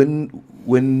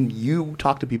 When you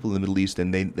talk to people in the Middle East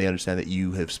and they understand that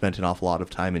you have spent an awful lot of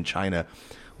time in China,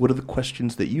 what are the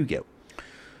questions that you get?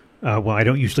 Well, I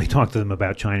don't usually talk to them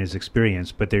about China's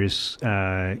experience, but there's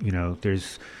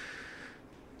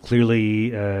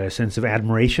clearly a sense of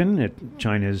admiration at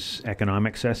China's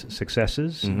economic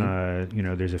successes.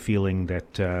 Mm-hmm. There's a feeling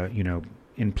that,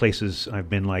 in places I've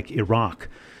been like Iraq,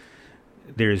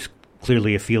 there's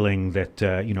clearly a feeling that,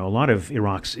 a lot of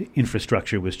Iraq's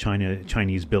infrastructure was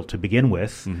Chinese built to begin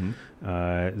with.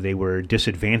 Mm-hmm. They were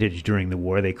disadvantaged during the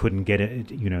war. They couldn't get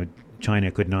it, China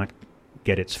could not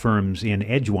get its firms in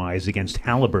edgewise against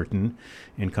Halliburton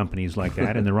and companies like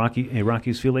that, and the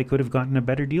Iraqis feel they could have gotten a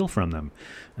better deal from them.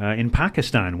 In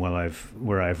Pakistan,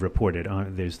 where I've reported,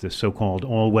 there's the so-called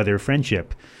all-weather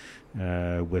friendship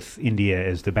with India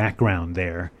as the background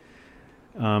there,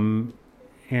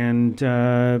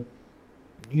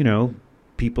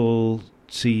 people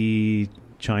see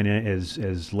China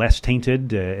as less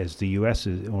tainted as the U.S.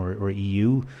 or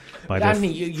EU by their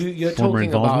you're former talking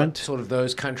involvement. About sort of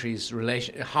those countries'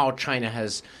 how China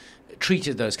has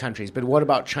treated those countries. But what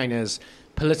about China's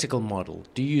political model?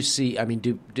 Do you see? have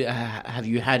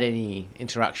you had any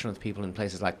interaction with people in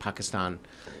places like Pakistan,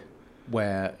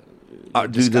 where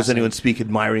does anyone speak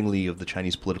admiringly of the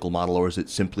Chinese political model, or is it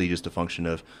simply just a function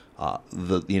of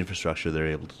the infrastructure they're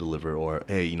able to deliver, or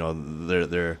hey,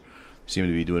 they're seem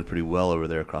to be doing pretty well over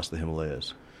there across the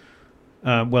Himalayas?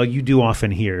 Well, you do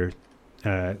often hear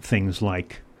things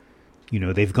like,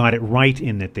 they've got it right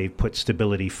in that they've put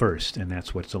stability first, and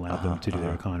that's what's allowed them to do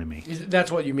their economy.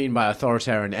 That's what you mean by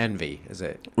authoritarian envy, is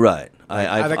it? Right.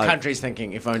 Other countries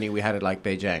thinking, if only we had it like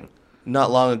Beijing.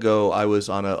 Not long ago, I was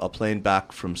on a plane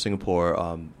back from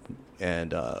Singapore,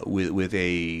 and with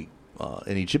an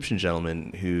Egyptian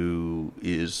gentleman who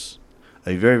is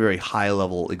a very, very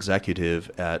high-level executive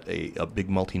at a big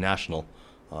multinational,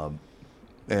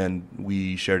 and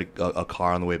we shared a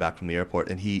car on the way back from the airport,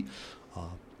 and he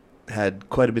had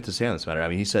quite a bit to say on this matter. I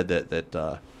mean, he said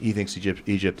that he thinks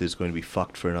Egypt is going to be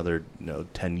fucked for another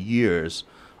 10 years,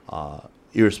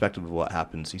 irrespective of what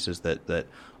happens. He says that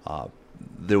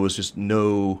there was just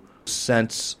no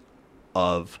sense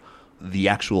of the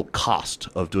actual cost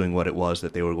of doing what it was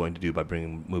that they were going to do by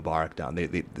bringing Mubarak down.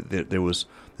 There was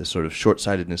this sort of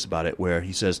short-sightedness about it, where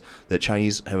he says that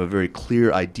Chinese have a very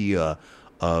clear idea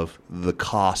of the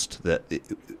cost that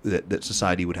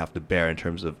society would have to bear in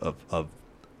terms of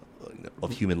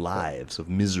human lives, of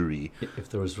misery. If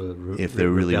there was if there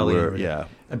really were, yeah.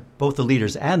 And both the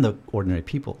leaders and the ordinary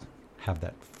people have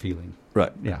that feeling.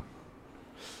 Right. Yeah.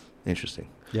 Interesting.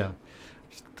 Yeah.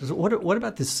 So what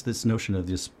about this notion of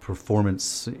this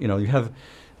performance? You have,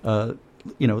 a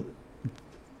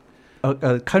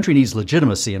country needs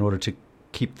legitimacy in order to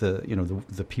keep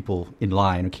the people in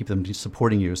line, or keep them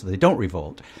supporting you so they don't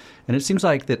revolt. And it seems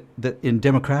like that in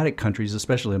democratic countries,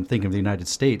 especially I'm thinking of the United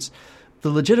States, the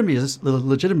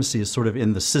legitimacy is sort of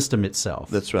in the system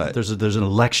itself. That's right. There's an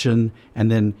election,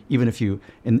 and then even if you,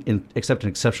 except in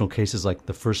exceptional cases like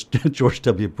the first George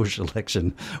W. Bush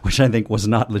election, which I think was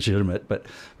not legitimate, but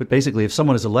basically if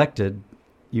someone is elected,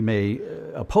 you may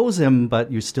oppose him, but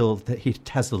he has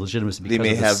the legitimacy because of the system. They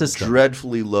may have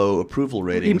dreadfully low approval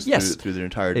ratings through their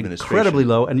entire administration. Incredibly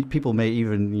low, and people may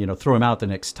even throw him out the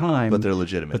next time. But they're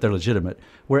legitimate.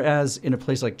 Whereas in a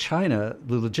place like China,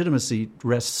 the legitimacy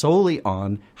rests solely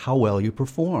on how well you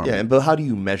perform. Yeah, but how do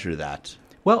you measure that?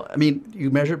 Well, I mean,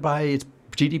 you measure it by its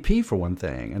GDP for one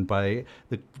thing, and by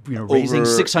raising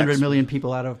 600 million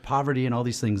people out of poverty, and all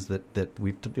these things that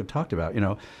we've talked about.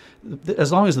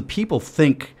 As long as the people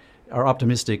are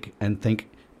optimistic and think,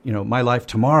 my life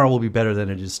tomorrow will be better than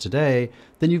it is today,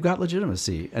 then you've got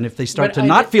legitimacy. And if they start to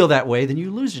not feel that way, then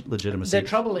you lose legitimacy. The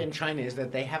trouble in China is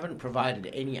that they haven't provided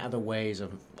any other ways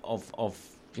of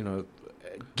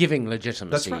giving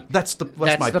legitimacy. That's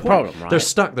my point. Problem, right? They're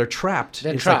stuck. They're trapped.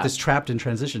 It's like this trapped in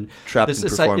transition. Trapped in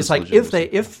performance. It's like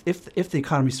if the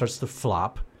economy starts to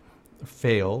flop,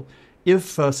 fail.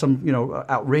 If some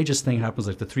outrageous thing happens,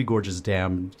 like the Three Gorges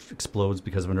Dam explodes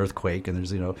because of an earthquake, and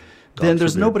then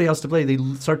there's nobody else to blame. They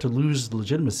start to lose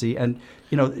legitimacy, and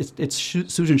it's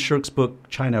Susan Shirk's book,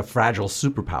 China, a Fragile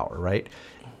Superpower, right?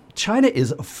 China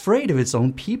is afraid of its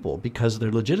own people because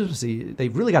their legitimacy,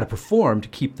 they've really got to perform to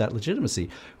keep that legitimacy.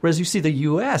 Whereas you see the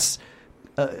U.S.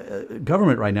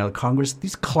 Government right now, the Congress,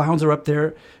 these clowns are up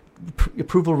there,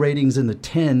 approval ratings in the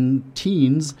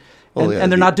teens.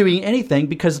 And they're not doing anything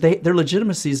because their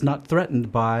legitimacy is not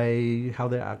threatened by how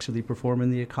they actually perform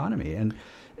in the economy. And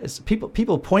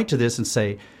people point to this and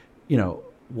say,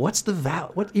 what's the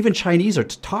value? What even Chinese are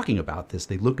talking about this?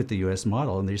 They look at the U.S.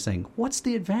 model and they're saying, what's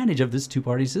the advantage of this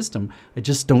two-party system? I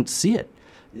just don't see it.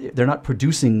 They're not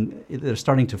producing. They're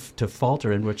starting to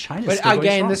falter, and where China's But still going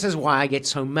again, strong. this is why I get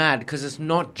so mad, because it's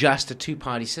not just a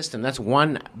two-party system. That's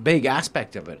one big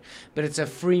aspect of it. But it's a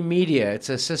free media. It's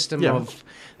a system of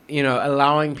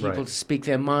allowing people to speak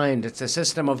their mind. It's a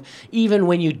system of, even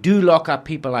when you do lock up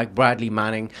people like Bradley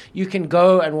Manning, you can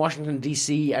go in Washington,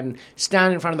 D.C. and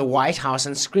stand in front of the White House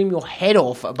and scream your head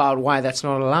off about why that's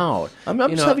not allowed. I'm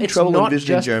just having trouble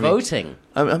envisioning, Jeremy. Voting.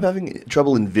 I'm having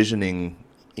trouble envisioning,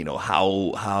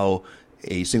 how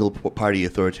a single-party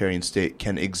authoritarian state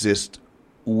can exist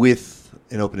with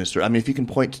an open history. I mean, if you can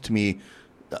point to me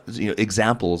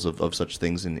examples of such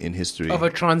things in history of a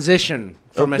transition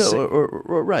from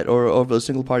or of a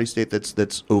single party state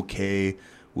that's okay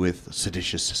with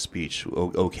seditious speech,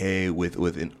 okay with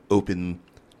an open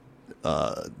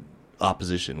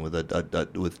opposition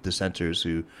with dissenters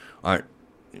who aren't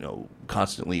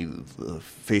constantly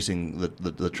facing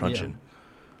the truncheon.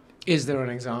 Is there an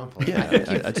example?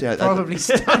 Yeah, I'd say probably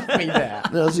stunned me there.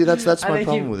 No, see, that's my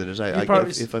problem with it. Is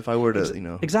if I were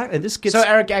to exactly this gets so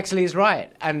Eric actually is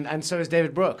right, and so is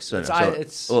David Brooks. The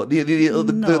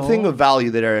thing of value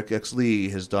that Eric X. Lee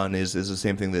has done is the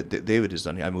same thing that David has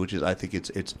done here. I mean, which is I think it's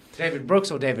David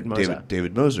Brooks or David Moser.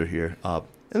 David Moser here, and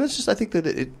that's just I think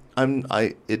that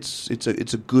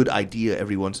It's a good idea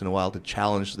every once in a while to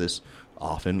challenge this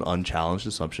often unchallenged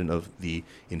assumption of the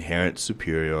inherent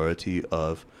superiority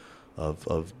of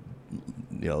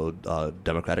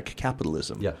democratic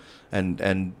capitalism. Yeah.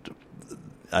 And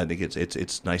I think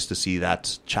it's nice to see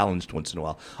that challenged once in a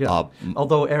while. Yeah.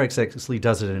 Although Eric actually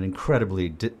does it in an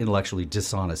incredibly intellectually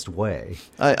dishonest way.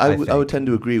 I would tend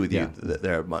to agree with you Yeah.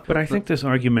 there. But I think this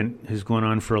argument has gone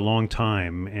on for a long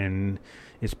time, and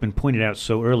it's been pointed out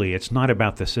so early. It's not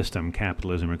about the system,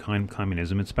 capitalism or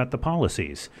communism. It's about the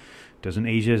policies. Doesn't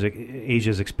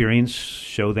Asia's experience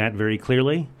show that very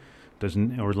clearly?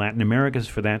 Or Latin America's,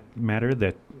 for that matter,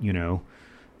 that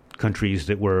countries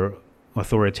that were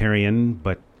authoritarian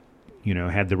but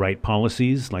had the right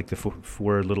policies, like the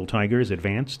four little tigers,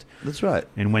 advanced. That's right.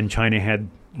 And when China had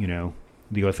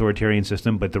the authoritarian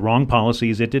system but the wrong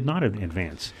policies, it did not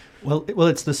advance. Well,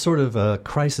 it's the sort of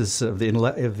crisis of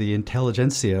the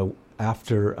intelligentsia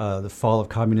after the fall of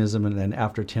communism and then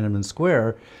after Tiananmen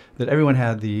Square, that everyone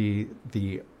had the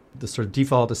sort of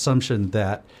default assumption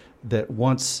that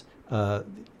once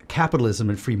capitalism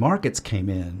and free markets came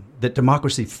in, that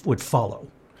democracy would follow.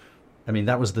 I mean,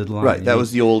 that was the line. Right. That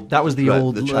was the old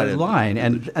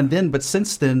line, but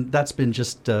since then, that's been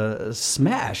just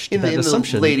smashed. In the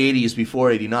late '80s,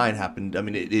 before '89 happened, I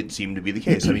mean, it seemed to be the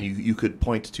case. I mean, you could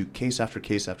point to case after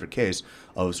case after case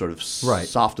of sort of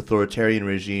soft authoritarian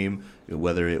regime,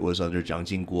 whether it was under Jiang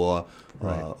Jingguo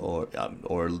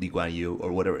or Li Guanyu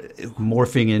or whatever,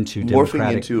 morphing into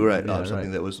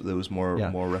something that was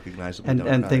more recognizable.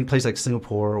 And places like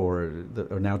Singapore or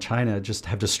now China just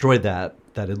have destroyed that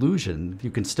illusion.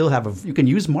 You can still you can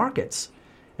use markets,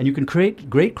 and you can create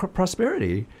great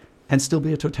prosperity, and still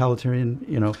be a totalitarian.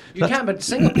 You can, but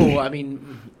Singapore, I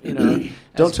mean,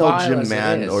 Don't tell Jim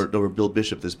Mann or Bill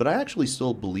Bishop this, but I actually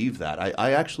still believe that.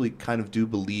 I actually kind of do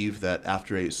believe that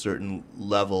after a certain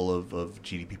level of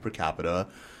GDP per capita,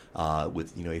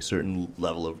 with a certain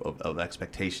level of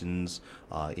expectations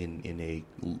in a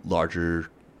larger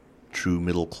true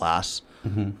middle class,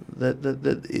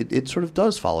 that it sort of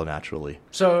does follow naturally.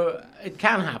 So it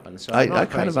can happen. So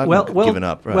I've given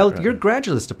up. Your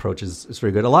gradualist approach is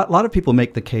very good. A lot of people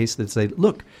make the case that say,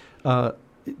 look,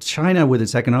 China, with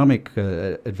its economic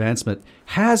advancement,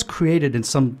 has created in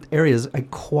some areas a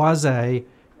quasi,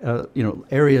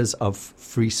 areas of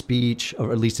free speech,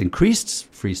 or at least increased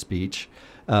free speech.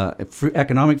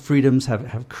 Economic freedoms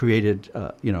have created,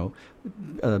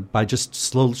 by just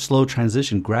slow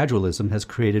transition, gradualism has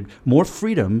created more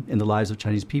freedom in the lives of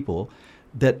Chinese people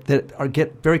that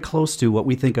get very close to what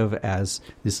we think of as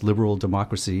this liberal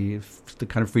democracy, the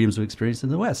kind of freedoms we experience in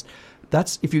the West.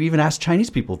 That's, if you even ask Chinese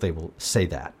people, they will say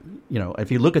that.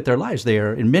 If you look at their lives, they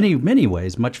are in many, many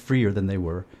ways much freer than they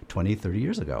were 20, 30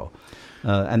 years ago.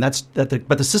 But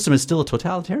the system is still a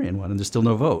totalitarian one, and there's still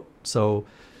no vote. So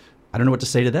I don't know what to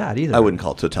say to that either. I wouldn't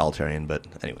call it totalitarian, but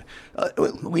anyway.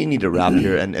 We need to wrap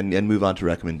here and move on to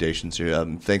recommendations here.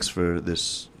 Thanks for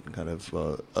this kind of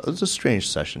it's a strange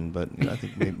session, but I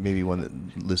think maybe one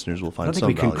that listeners will find some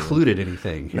value. I don't think we concluded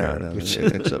anything here. No,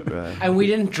 except, and we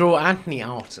didn't draw Anthony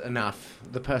out enough,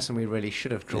 the person we really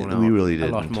should have drawn out we really a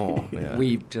lot more. Yeah.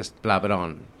 We just blabbered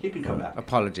on. He can come back.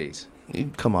 Apologies. You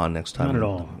can come on next time. Not at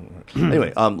all.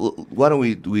 Anyway, why don't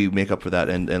we make up for that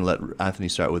and let Anthony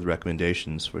start with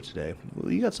recommendations for today?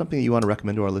 You got something you want to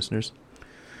recommend to our listeners?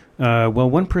 Well,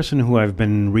 one person who I've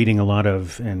been reading a lot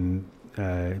of and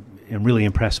am really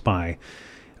impressed by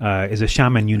is a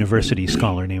Xiamen University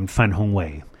scholar named Fan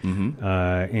Hongwei. Mm-hmm.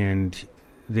 And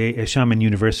Xiamen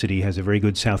University has a very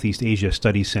good Southeast Asia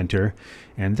Studies Center.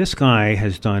 And this guy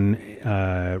has done,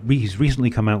 he's recently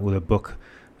come out with a book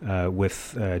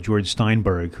with George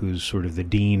Steinberg, who's sort of the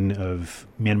dean of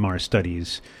Myanmar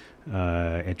studies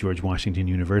at George Washington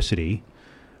University.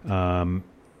 And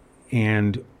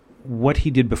what he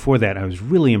did before that, I was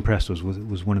really impressed,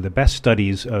 was one of the best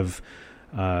studies of,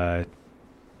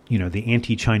 the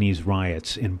anti-Chinese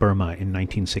riots in Burma in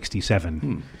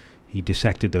 1967. He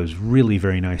dissected those really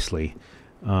very nicely.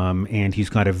 And he's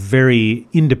got a very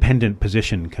independent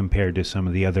position compared to some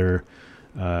of the other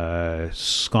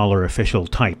scholar official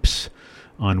types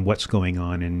on what's going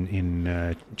on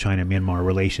in China-Myanmar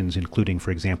relations, including, for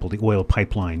example, the oil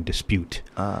pipeline dispute.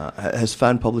 Has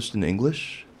Fan published in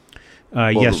English?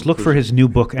 Yes, look for his new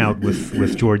book out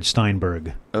with George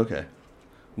Steinberg. Okay.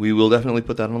 We will definitely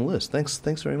put that on the list. Thanks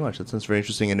very much. That sounds very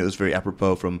interesting, and it was very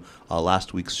apropos from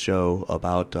last week's show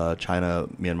about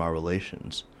China-Myanmar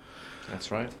relations.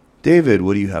 That's right. David,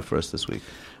 what do you have for us this week?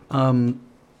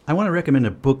 I want to recommend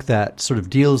a book that sort of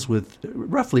deals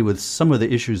roughly with some of the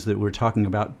issues that we're talking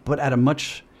about, but at a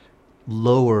much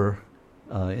lower,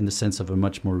 in the sense of a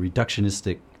much more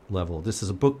reductionistic level. This is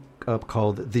a book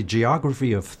called The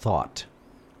Geography of Thought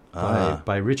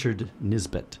by Richard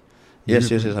Nisbett.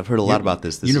 Yes. I've heard a lot about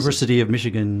this. University of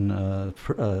Michigan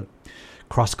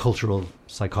cross-cultural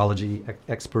psychology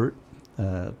expert,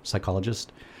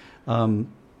 psychologist.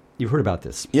 You've heard about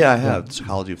this. Yeah, I have. The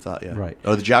psychology of thought, yeah. Right.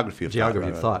 Oh, the geography of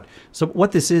thought. So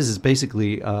what this is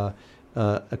basically a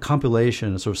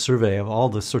compilation, a sort of survey of all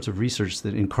the sorts of research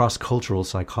that in cross-cultural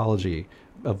psychology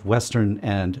of Western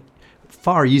and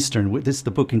Far Eastern.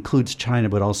 The book includes China,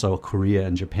 but also Korea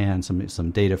and Japan.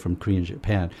 Some data from Korea and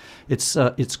Japan. It's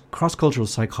cross-cultural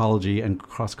psychology and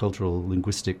cross-cultural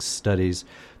linguistics studies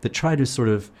that try to sort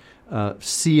of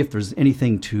see if there's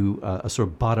anything to a sort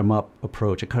of bottom-up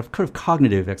approach, a kind of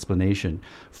cognitive explanation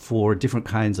for different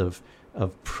kinds of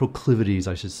proclivities,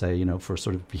 I should say, for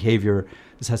sort of behavior.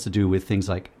 This has to do with things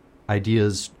like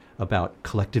ideas about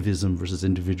collectivism versus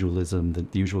individualism, the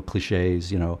usual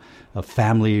cliches, of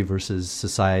family versus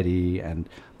society, and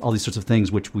all these sorts of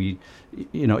things, which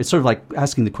it's sort of like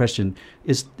asking the question,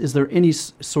 is there any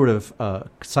sort of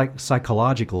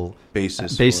psychological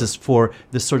basis for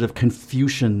this sort of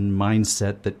Confucian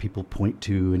mindset that people point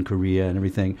to in Korea and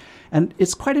everything? And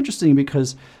it's quite interesting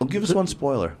because... Well, give us one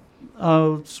spoiler.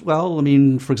 For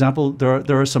example,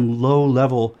 there are some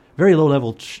very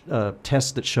low-level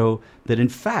tests that show that, in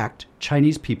fact,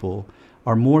 Chinese people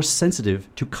are more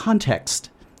sensitive to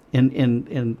context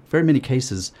in very many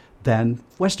cases than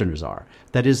Westerners are.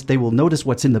 That is, they will notice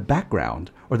what's in the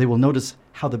background, or they will notice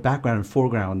how the background and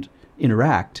foreground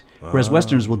interact, whereas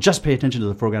Westerners will just pay attention to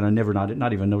the foreground and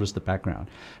not even notice the background.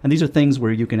 And these are things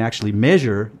where you can actually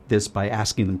measure this by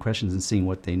asking them questions and seeing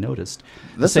what they noticed.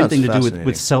 That the same thing to do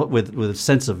fascinating. with a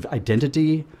sense of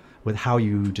identity, with how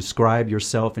you describe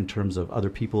yourself in terms of other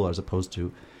people as opposed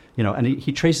to, and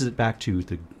he traces it back to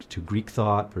Greek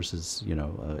thought versus,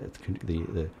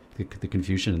 the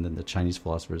Confucian and then the Chinese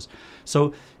philosophers.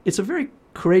 So it's a very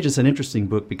courageous and interesting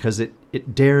book because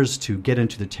it dares to get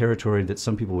into the territory that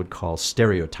some people would call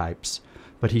stereotypes,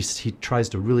 but he tries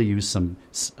to really use some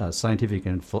scientific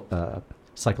and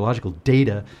psychological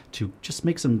data to just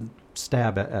make some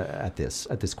stab at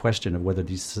this question of whether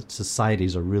these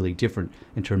societies are really different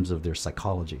in terms of their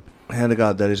psychology. Hand to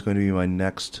God, that is going to be my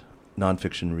next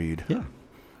nonfiction read. Yeah,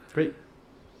 great.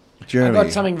 Jeremy. I've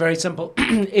got something very simple.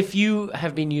 If you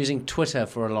have been using Twitter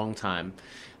for a long time,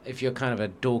 if you're kind of a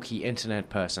dorky internet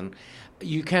person,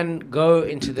 you can go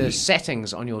into the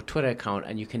settings on your Twitter account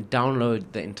and you can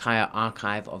download the entire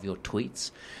archive of your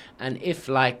tweets. And if,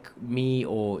 like me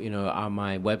or, on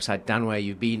my website, Danway,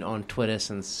 you've been on Twitter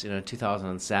since,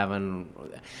 2007,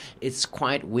 it's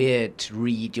quite weird to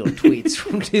read your tweets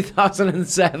from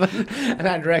 2007. And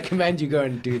I'd recommend you go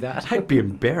and do that. I'd be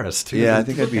embarrassed. Yeah, I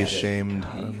think I'd be ashamed.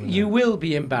 You will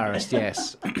be embarrassed,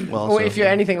 yes. Well, or if you're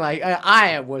anything like...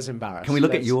 I was embarrassed. Can we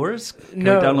look at yours? Can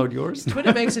no. we download yours?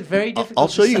 Ttweeter makes it very difficult I'll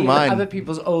show to you see mine. other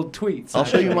people's old tweets. I'll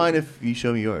show you mine if you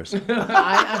show me yours.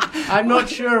 I'm not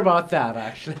sure about that,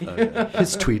 actually.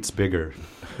 His tweet's bigger.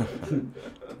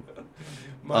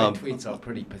 My tweets are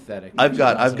pretty pathetic. I've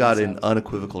got an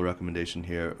unequivocal recommendation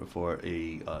here for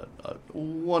a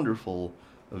wonderful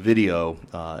video.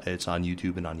 It's on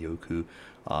YouTube and on Yoku.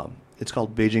 It's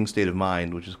called Beijing State of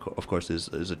Mind, which is of course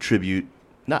is a tribute,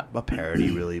 not a parody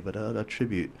really, but a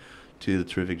tribute to the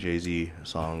terrific Jay-Z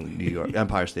song New York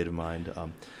Empire State of Mind.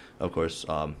 Of course.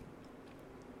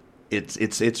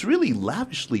 It's really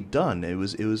lavishly done. It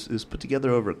was put together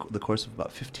over the course of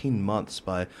about 15 months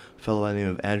by a fellow by the name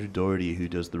of Andrew Doherty, who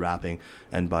does the rapping,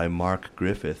 and by Mark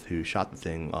Griffith, who shot the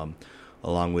thing,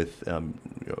 along with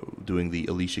doing the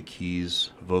Alicia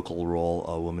Keys vocal role,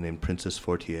 a woman named Princess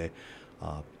Fortier.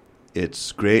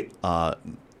 It's great.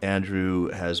 Andrew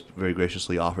has very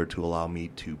graciously offered to allow me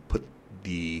to put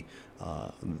the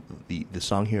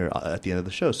song here at the end of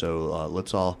the show, so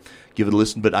let's all give it a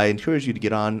listen. But I encourage you to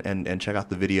get on and check out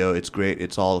the video. It's great.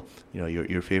 It's all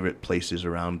your favorite places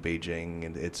around Beijing,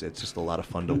 and it's just a lot of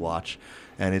fun to watch,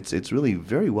 and it's really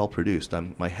very well produced.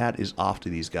 My hat is off to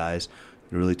these guys.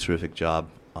 A really terrific job,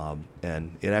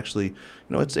 and it actually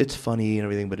it's funny and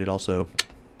everything, but it also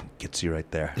gets you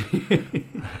right there.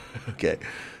 Okay.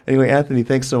 Anyway, Anthony,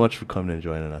 thanks so much for coming and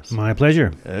joining us. My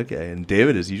pleasure. Okay, and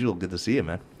David, as usual, good to see you,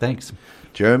 man. Thanks.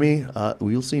 Jeremy,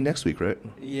 we'll see you next week, right?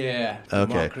 Yeah.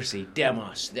 Okay. Democracy,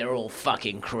 demos, they're all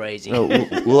fucking crazy. No,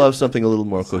 we'll have something a little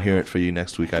more coherent for you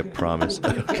next week, I promise.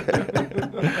 Okay.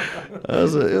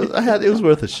 It was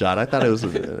worth a shot. I thought it was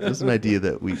an idea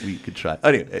that we could try.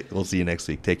 Anyway, we'll see you next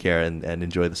week. Take care and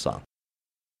enjoy the song.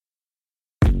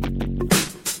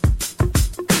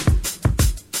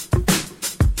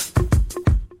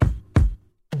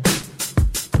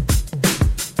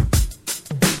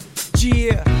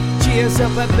 Yeah, years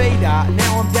up at Beta,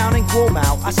 now I'm down in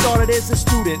Guomao. I started as a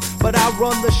student, but I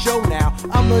run the show now.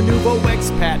 I'm a nouveau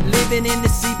expat, living in the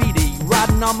CBD,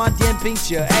 riding on my damn pink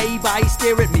chair. Everybody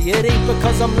stare at me, it ain't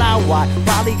because I'm loud, why?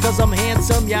 Probably cause I'm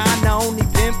handsome, yeah, I'm the only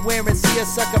pimp wearing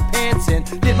seersucker pants and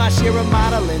did my share of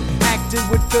modeling, acting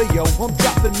with Yo. I'm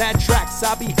dropping mad tracks,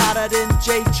 I be hotter than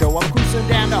J-Cho. I'm cruising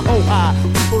down the Ho-Ha,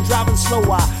 people driving slow,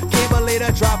 I can't believe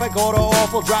the traffic or the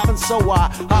awful driving, so I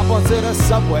hop onto the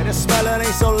subway. The smelling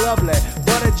ain't so lovely,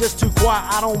 but it's just too quiet,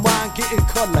 I don't mind getting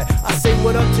cuddly. I say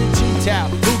what up to G-Town,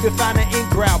 who can find an in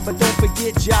crowd, but don't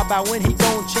forget Jabba when he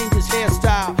gon' change his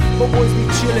hairstyle. But boys be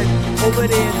chillin' over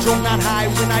there and drunk not high.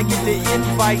 When I get the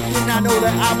invite, then I know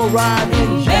that I'm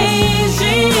arriving.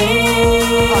 Beijing,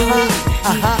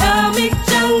 comic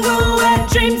jungle where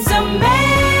dreams are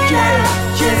made.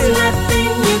 There's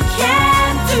nothing you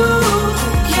can't do.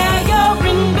 Yeah, you're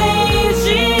in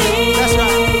Beijing. That's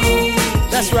right.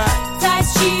 That's right. Tai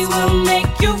Chi will make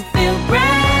you feel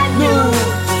brand new.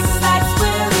 The sights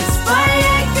will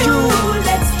inspire you.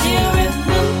 Let's hear it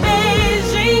from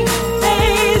Beijing,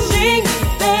 Beijing,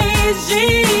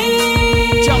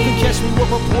 Beijing. Y'all can catch me with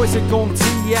my boys at Gong T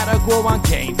at a Guowan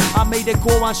game. I made the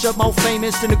Guowan shut more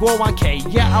famous than the Guowan K.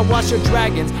 Yeah, I watch the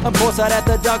Dragons. I'm courtside at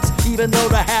the Ducks, even though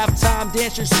the halftime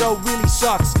dancing show really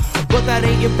sucks. But that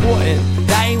ain't important,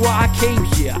 that ain't why I came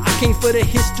here. I came for the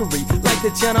history, like the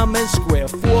Tiananmen Square,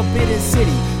 Forbidden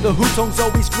City. The Hutong's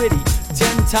always gritty,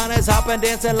 10 tonners hopping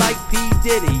dancing like P.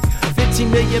 Diddy. 15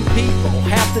 million people,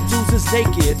 half the dudes is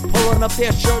naked, pulling up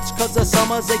their shirts cause the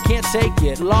summers they can't take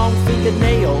it. Long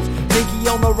fingernails, pinky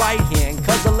on the right hand,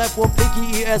 cause the left will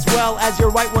pinky ear as well as your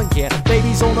right one can.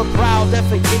 Babies on the prowl,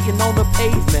 defecating on the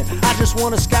pavement. I just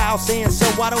wanna scowl saying, so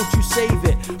why don't you save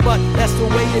it? But that's the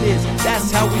way it is,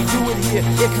 that's how we do it here.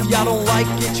 If y'all don't like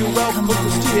it, you're welcome to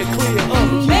steer clear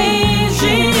of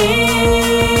Beijing,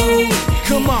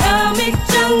 come on. comic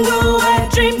jungle where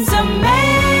dreams are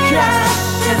made.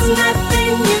 There's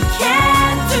nothing you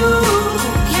can't do.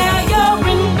 Yeah, you're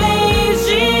in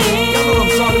Beijing. Y'all know what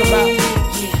I'm talking about.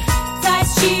 Tai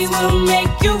Chi will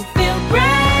make you feel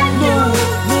brand new.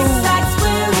 The sights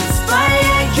will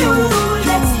inspire you.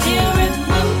 Let's hear it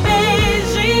from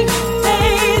Beijing,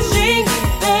 Beijing,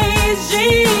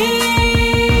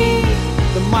 Beijing.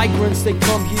 The migrants, they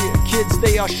come here, kids,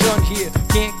 they are shunned here.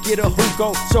 Can't get a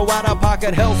hookah, so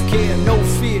out-of-pocket healthcare, no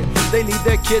fear. They leave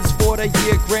their kids for the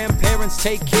year. Grandparents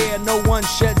take care, no one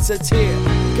sheds a tear.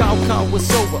 Gaokao was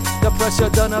sober, the pressure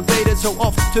done abated. So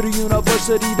off to the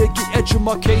university to get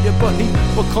educated. But he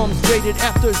becomes jaded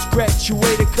after he's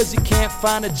graduated, cause he can't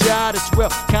find a job that's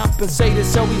well compensated.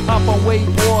 So he hop on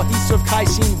Weibo, he serve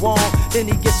Kaixin Wong. Then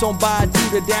he gets on Baidu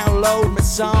to download my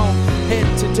song. Head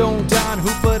to Don Don,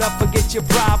 who put up, forget your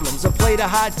problems. I play the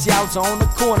hot jouts on the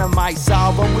corner, might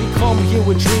solve them. We come here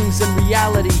with dreams and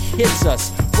reality hits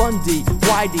us. Bundy,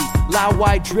 Whitey, Lao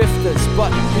White drifters.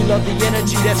 But we love the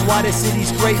energy, that's why the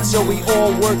city's great. So we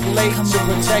all work late to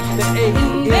protect the aid.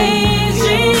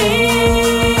 Beijing,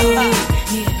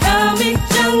 comic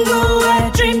jungle where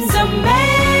dreams are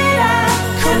made.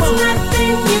 There's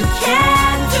nothing you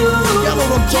can't do. Y'all know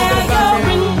what I'm talking about, man.